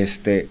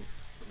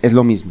 Es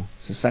lo mismo,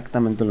 es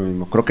exactamente lo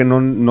mismo. Creo que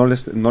no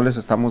les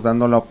estamos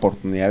dando la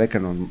oportunidad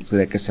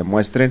de que se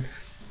muestren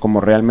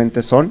como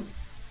realmente son,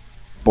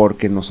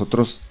 porque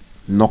nosotros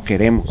no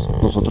queremos.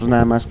 Nosotros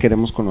nada más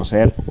queremos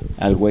conocer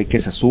al güey que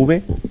se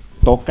sube,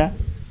 toca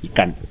y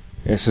canta.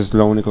 Eso es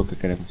lo único que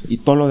queremos. Y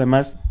todo lo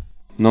demás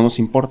no nos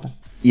importa.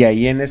 Y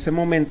ahí en ese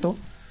momento,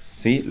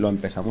 ¿sí? Lo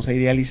empezamos a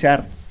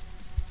idealizar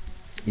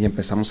y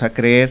empezamos a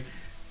creer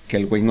que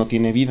el güey no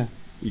tiene vida,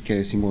 y que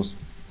decimos,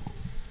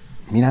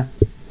 mira,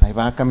 ahí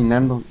va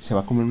caminando, se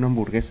va a comer una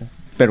hamburguesa,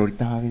 pero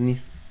ahorita va a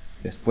venir.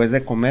 Después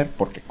de comer,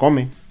 porque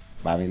come,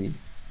 va a venir.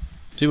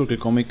 Sí, porque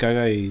come y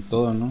caga y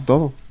todo, ¿no?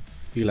 Todo.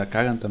 Y la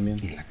cagan también.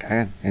 Y la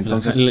cagan.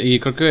 Entonces, y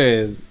creo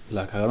que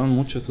la cagaron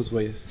mucho estos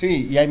güeyes.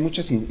 sí, y hay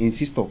muchas,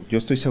 insisto, yo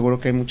estoy seguro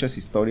que hay muchas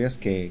historias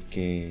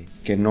que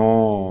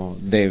no,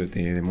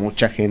 de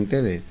mucha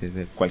gente,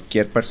 de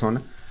cualquier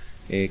persona,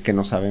 que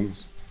no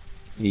sabemos.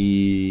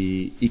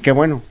 Y qué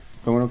bueno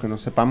que no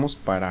sepamos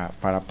para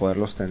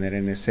poderlos tener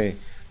en ese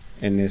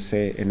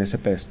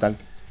pedestal.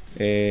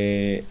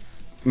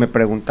 Me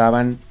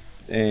preguntaban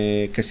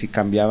que si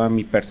cambiaba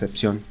mi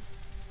percepción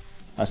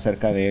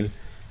acerca de él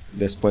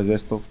después de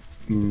esto.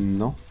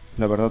 No,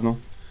 la verdad no.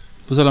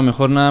 Pues a lo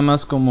mejor nada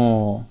más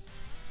como...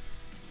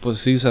 Pues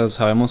sí,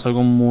 sabemos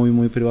algo muy,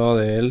 muy privado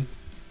de él.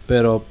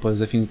 Pero pues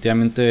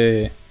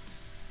definitivamente...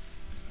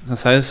 O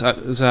sea, ¿sabes?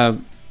 O sea...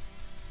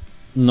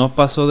 No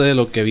pasó de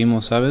lo que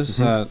vimos, ¿sabes?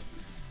 Uh-huh. O sea...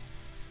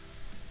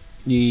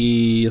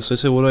 Y estoy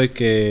seguro de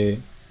que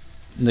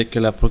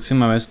la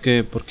próxima vez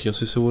que... Porque yo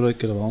estoy seguro de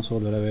que lo vamos a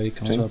volver a ver y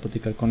que vamos a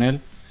platicar con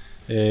él.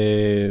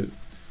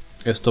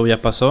 Esto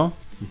ya pasó.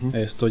 Uh-huh.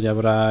 Esto ya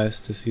habrá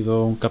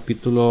sido un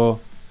capítulo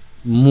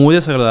muy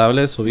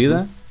desagradable de su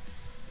vida.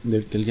 Uh-huh.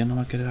 Del que él ya no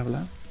va a querer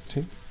hablar.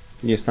 Sí.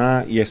 Y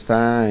está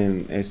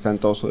en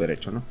todo su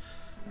derecho, ¿no?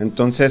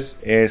 Entonces,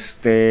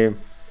 ese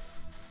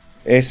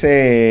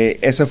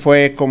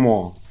fue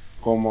como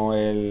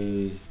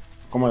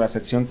la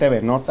sección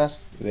TV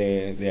Notas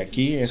de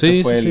aquí.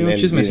 Ese fue un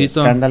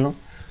chismecito. Escándalo.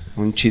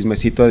 Un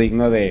chismecito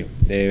digno de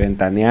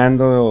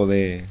Ventaneando o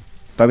de...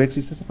 ¿Todavía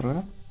existe ese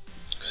programa?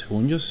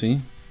 Según yo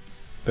sí.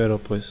 Pero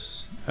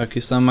pues aquí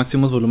está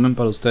máximos volumen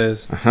para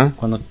ustedes. Ajá.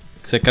 Cuando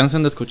se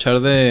cansen de escuchar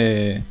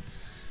de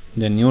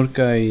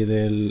Niurka y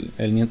del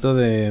el nieto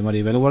de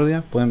Maribel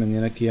Guardia, pueden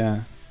venir aquí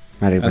a...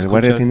 ¿Maribel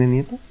Guardia tiene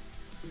nieto?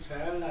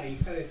 Escuchar a la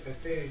hija de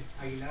Pepe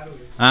Aguilar,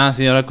 güey. Ah,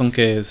 sí, ahora con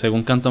que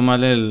según cantó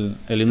mal el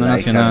himno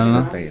nacional,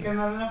 ¿no? Es que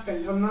no la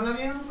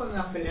vieron con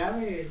la pelea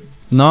de...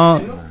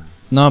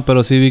 No,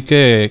 pero sí vi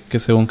que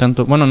según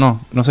cantó... Bueno,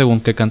 no según,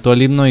 que cantó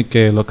el himno y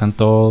que lo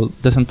cantó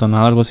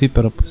desentonado, algo así,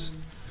 pero pues...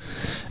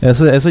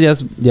 Eso ya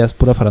es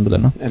pura farándula,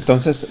 ¿no?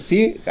 Entonces,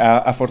 sí,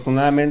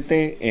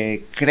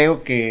 afortunadamente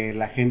creo que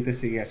la gente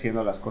sigue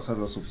haciendo las cosas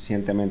lo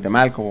suficientemente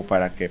mal como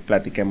para que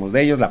platiquemos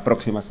de ellos. La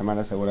próxima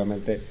semana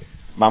seguramente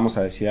vamos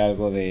a decir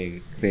algo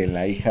de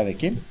la hija de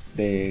 ¿quién?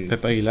 De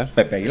Pepe Aguilar.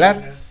 Pepe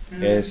Aguilar.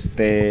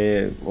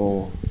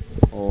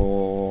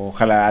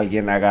 Ojalá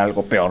alguien haga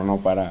algo peor, ¿no?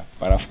 Para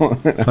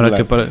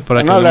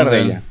no hablar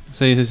de ella.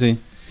 Sí.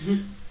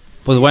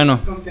 Pues bueno.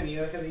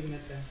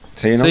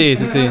 Sí, ¿no? Sí.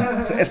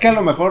 Es que a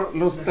lo mejor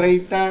los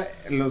 30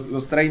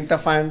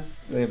 fans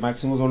de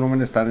Máximos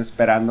Volumen están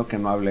esperando que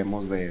no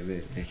hablemos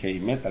de heavy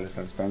metal,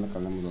 están esperando que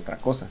hablemos de otra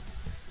cosa.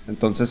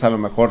 Entonces a lo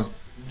mejor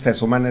se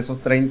suman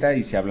esos 30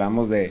 y si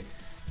hablamos de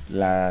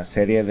la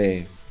serie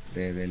de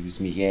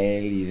Luis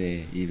Miguel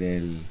y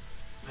de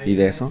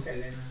eso.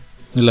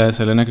 Y la de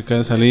Selena que acaba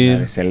de salir. La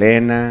de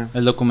Selena.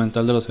 El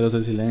documental de los héroes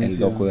del silencio. El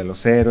docu de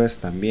los héroes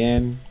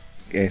también.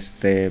 Que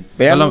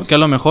a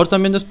lo mejor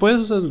también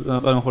después, a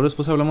lo mejor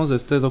después hablamos de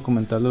este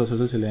documental de los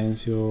héroes del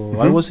silencio, uh-huh,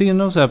 o algo así,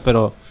 ¿no? O sea,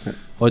 pero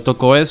hoy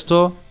tocó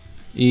esto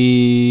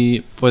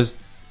y pues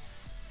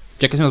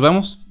ya que si nos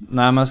vamos,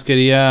 nada más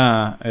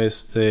quería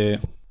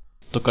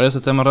tocar ese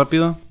tema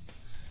rápido,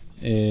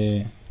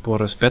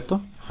 por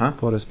respeto, uh-huh,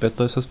 por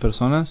respeto a esas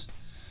personas.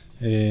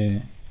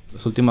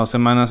 Las últimas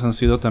semanas han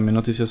sido también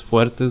noticias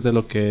fuertes de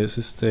lo que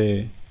es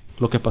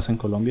lo que pasa en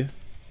Colombia.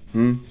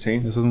 Sí.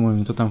 Eso es un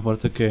movimiento tan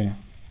fuerte que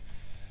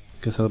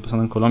está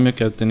pasando en Colombia,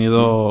 que ha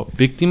tenido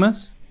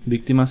víctimas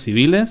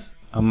civiles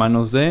a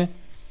manos de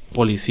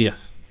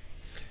policías.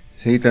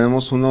 Sí,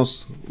 tenemos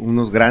unos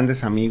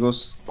grandes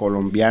amigos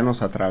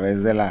colombianos a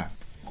través de la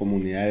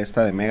comunidad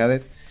esta de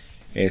Megadeth,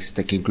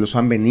 que incluso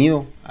han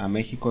venido a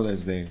México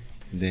desde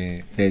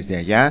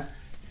allá.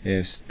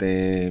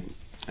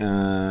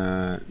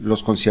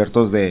 Los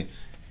conciertos de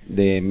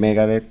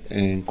Megadeth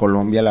en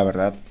Colombia, la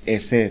verdad,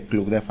 ese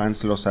club de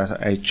fans los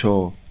ha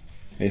hecho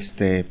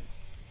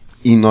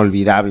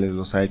inolvidables,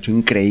 los ha hecho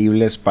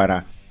increíbles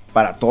para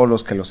todos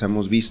los que los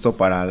hemos visto,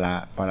 para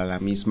la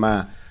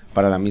misma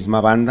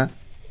banda.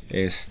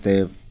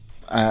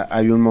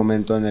 Hay un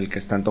momento en el que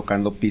están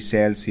tocando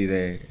P-Cells y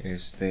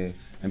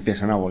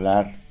empiezan a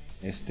volar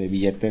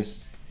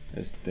billetes,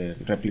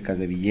 réplicas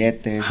de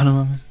billetes. Ah,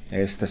 no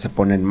mames. Se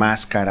ponen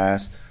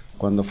máscaras.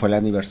 Cuando fue el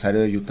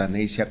aniversario de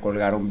Euthanasia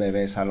colgaron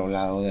bebés a lo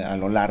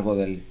largo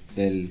del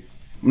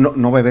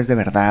no bebés de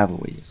verdad,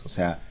 güeyes, o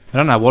sea,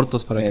 eran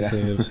abortos para que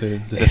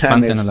se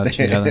espanten a la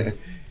chingada.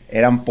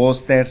 Eran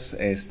pósters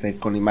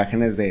con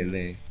imágenes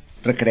de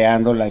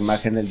recreando la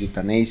imagen del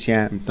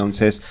Euthanasia.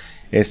 Entonces,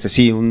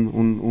 sí,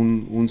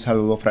 un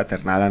saludo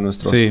fraternal a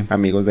nuestros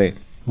amigos de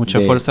mucha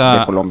fuerza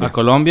de Colombia. A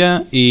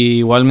Colombia. Y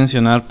igual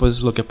mencionar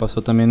pues lo que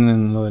pasó también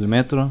en lo del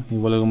metro,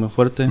 igual algo muy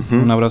fuerte.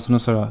 Uh-huh. Un abrazo a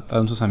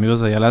nuestros amigos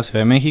de allá de la Ciudad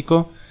de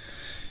México.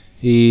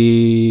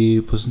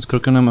 Y pues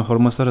creo que una mejor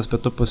muestra de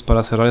respeto pues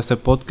para cerrar este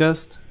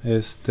podcast,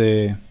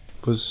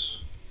 pues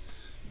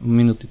un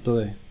minutito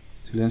de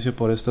silencio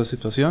por esta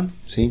situación.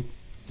 Sí,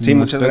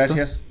 muchas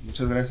gracias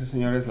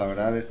señores, la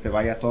verdad,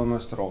 vaya todo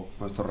nuestro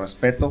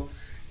respeto.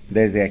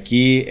 Desde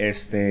aquí,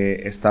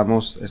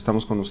 estamos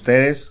con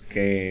ustedes,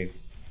 que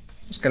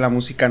la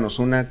música nos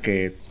una,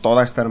 que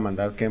toda esta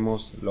hermandad que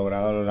hemos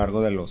logrado a lo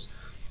largo de los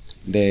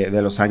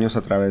años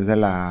a través de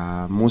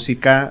la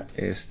música,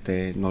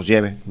 nos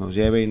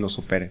lleve y nos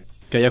supere.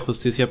 Que haya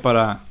justicia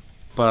para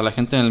la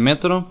gente en el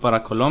metro,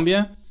 para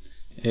Colombia,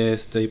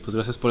 y pues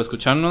gracias por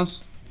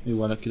escucharnos.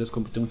 Igual aquí les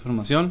compartimos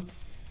información.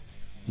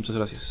 Muchas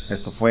gracias.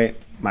 Esto fue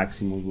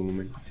Maximus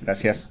Volumen.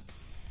 Gracias.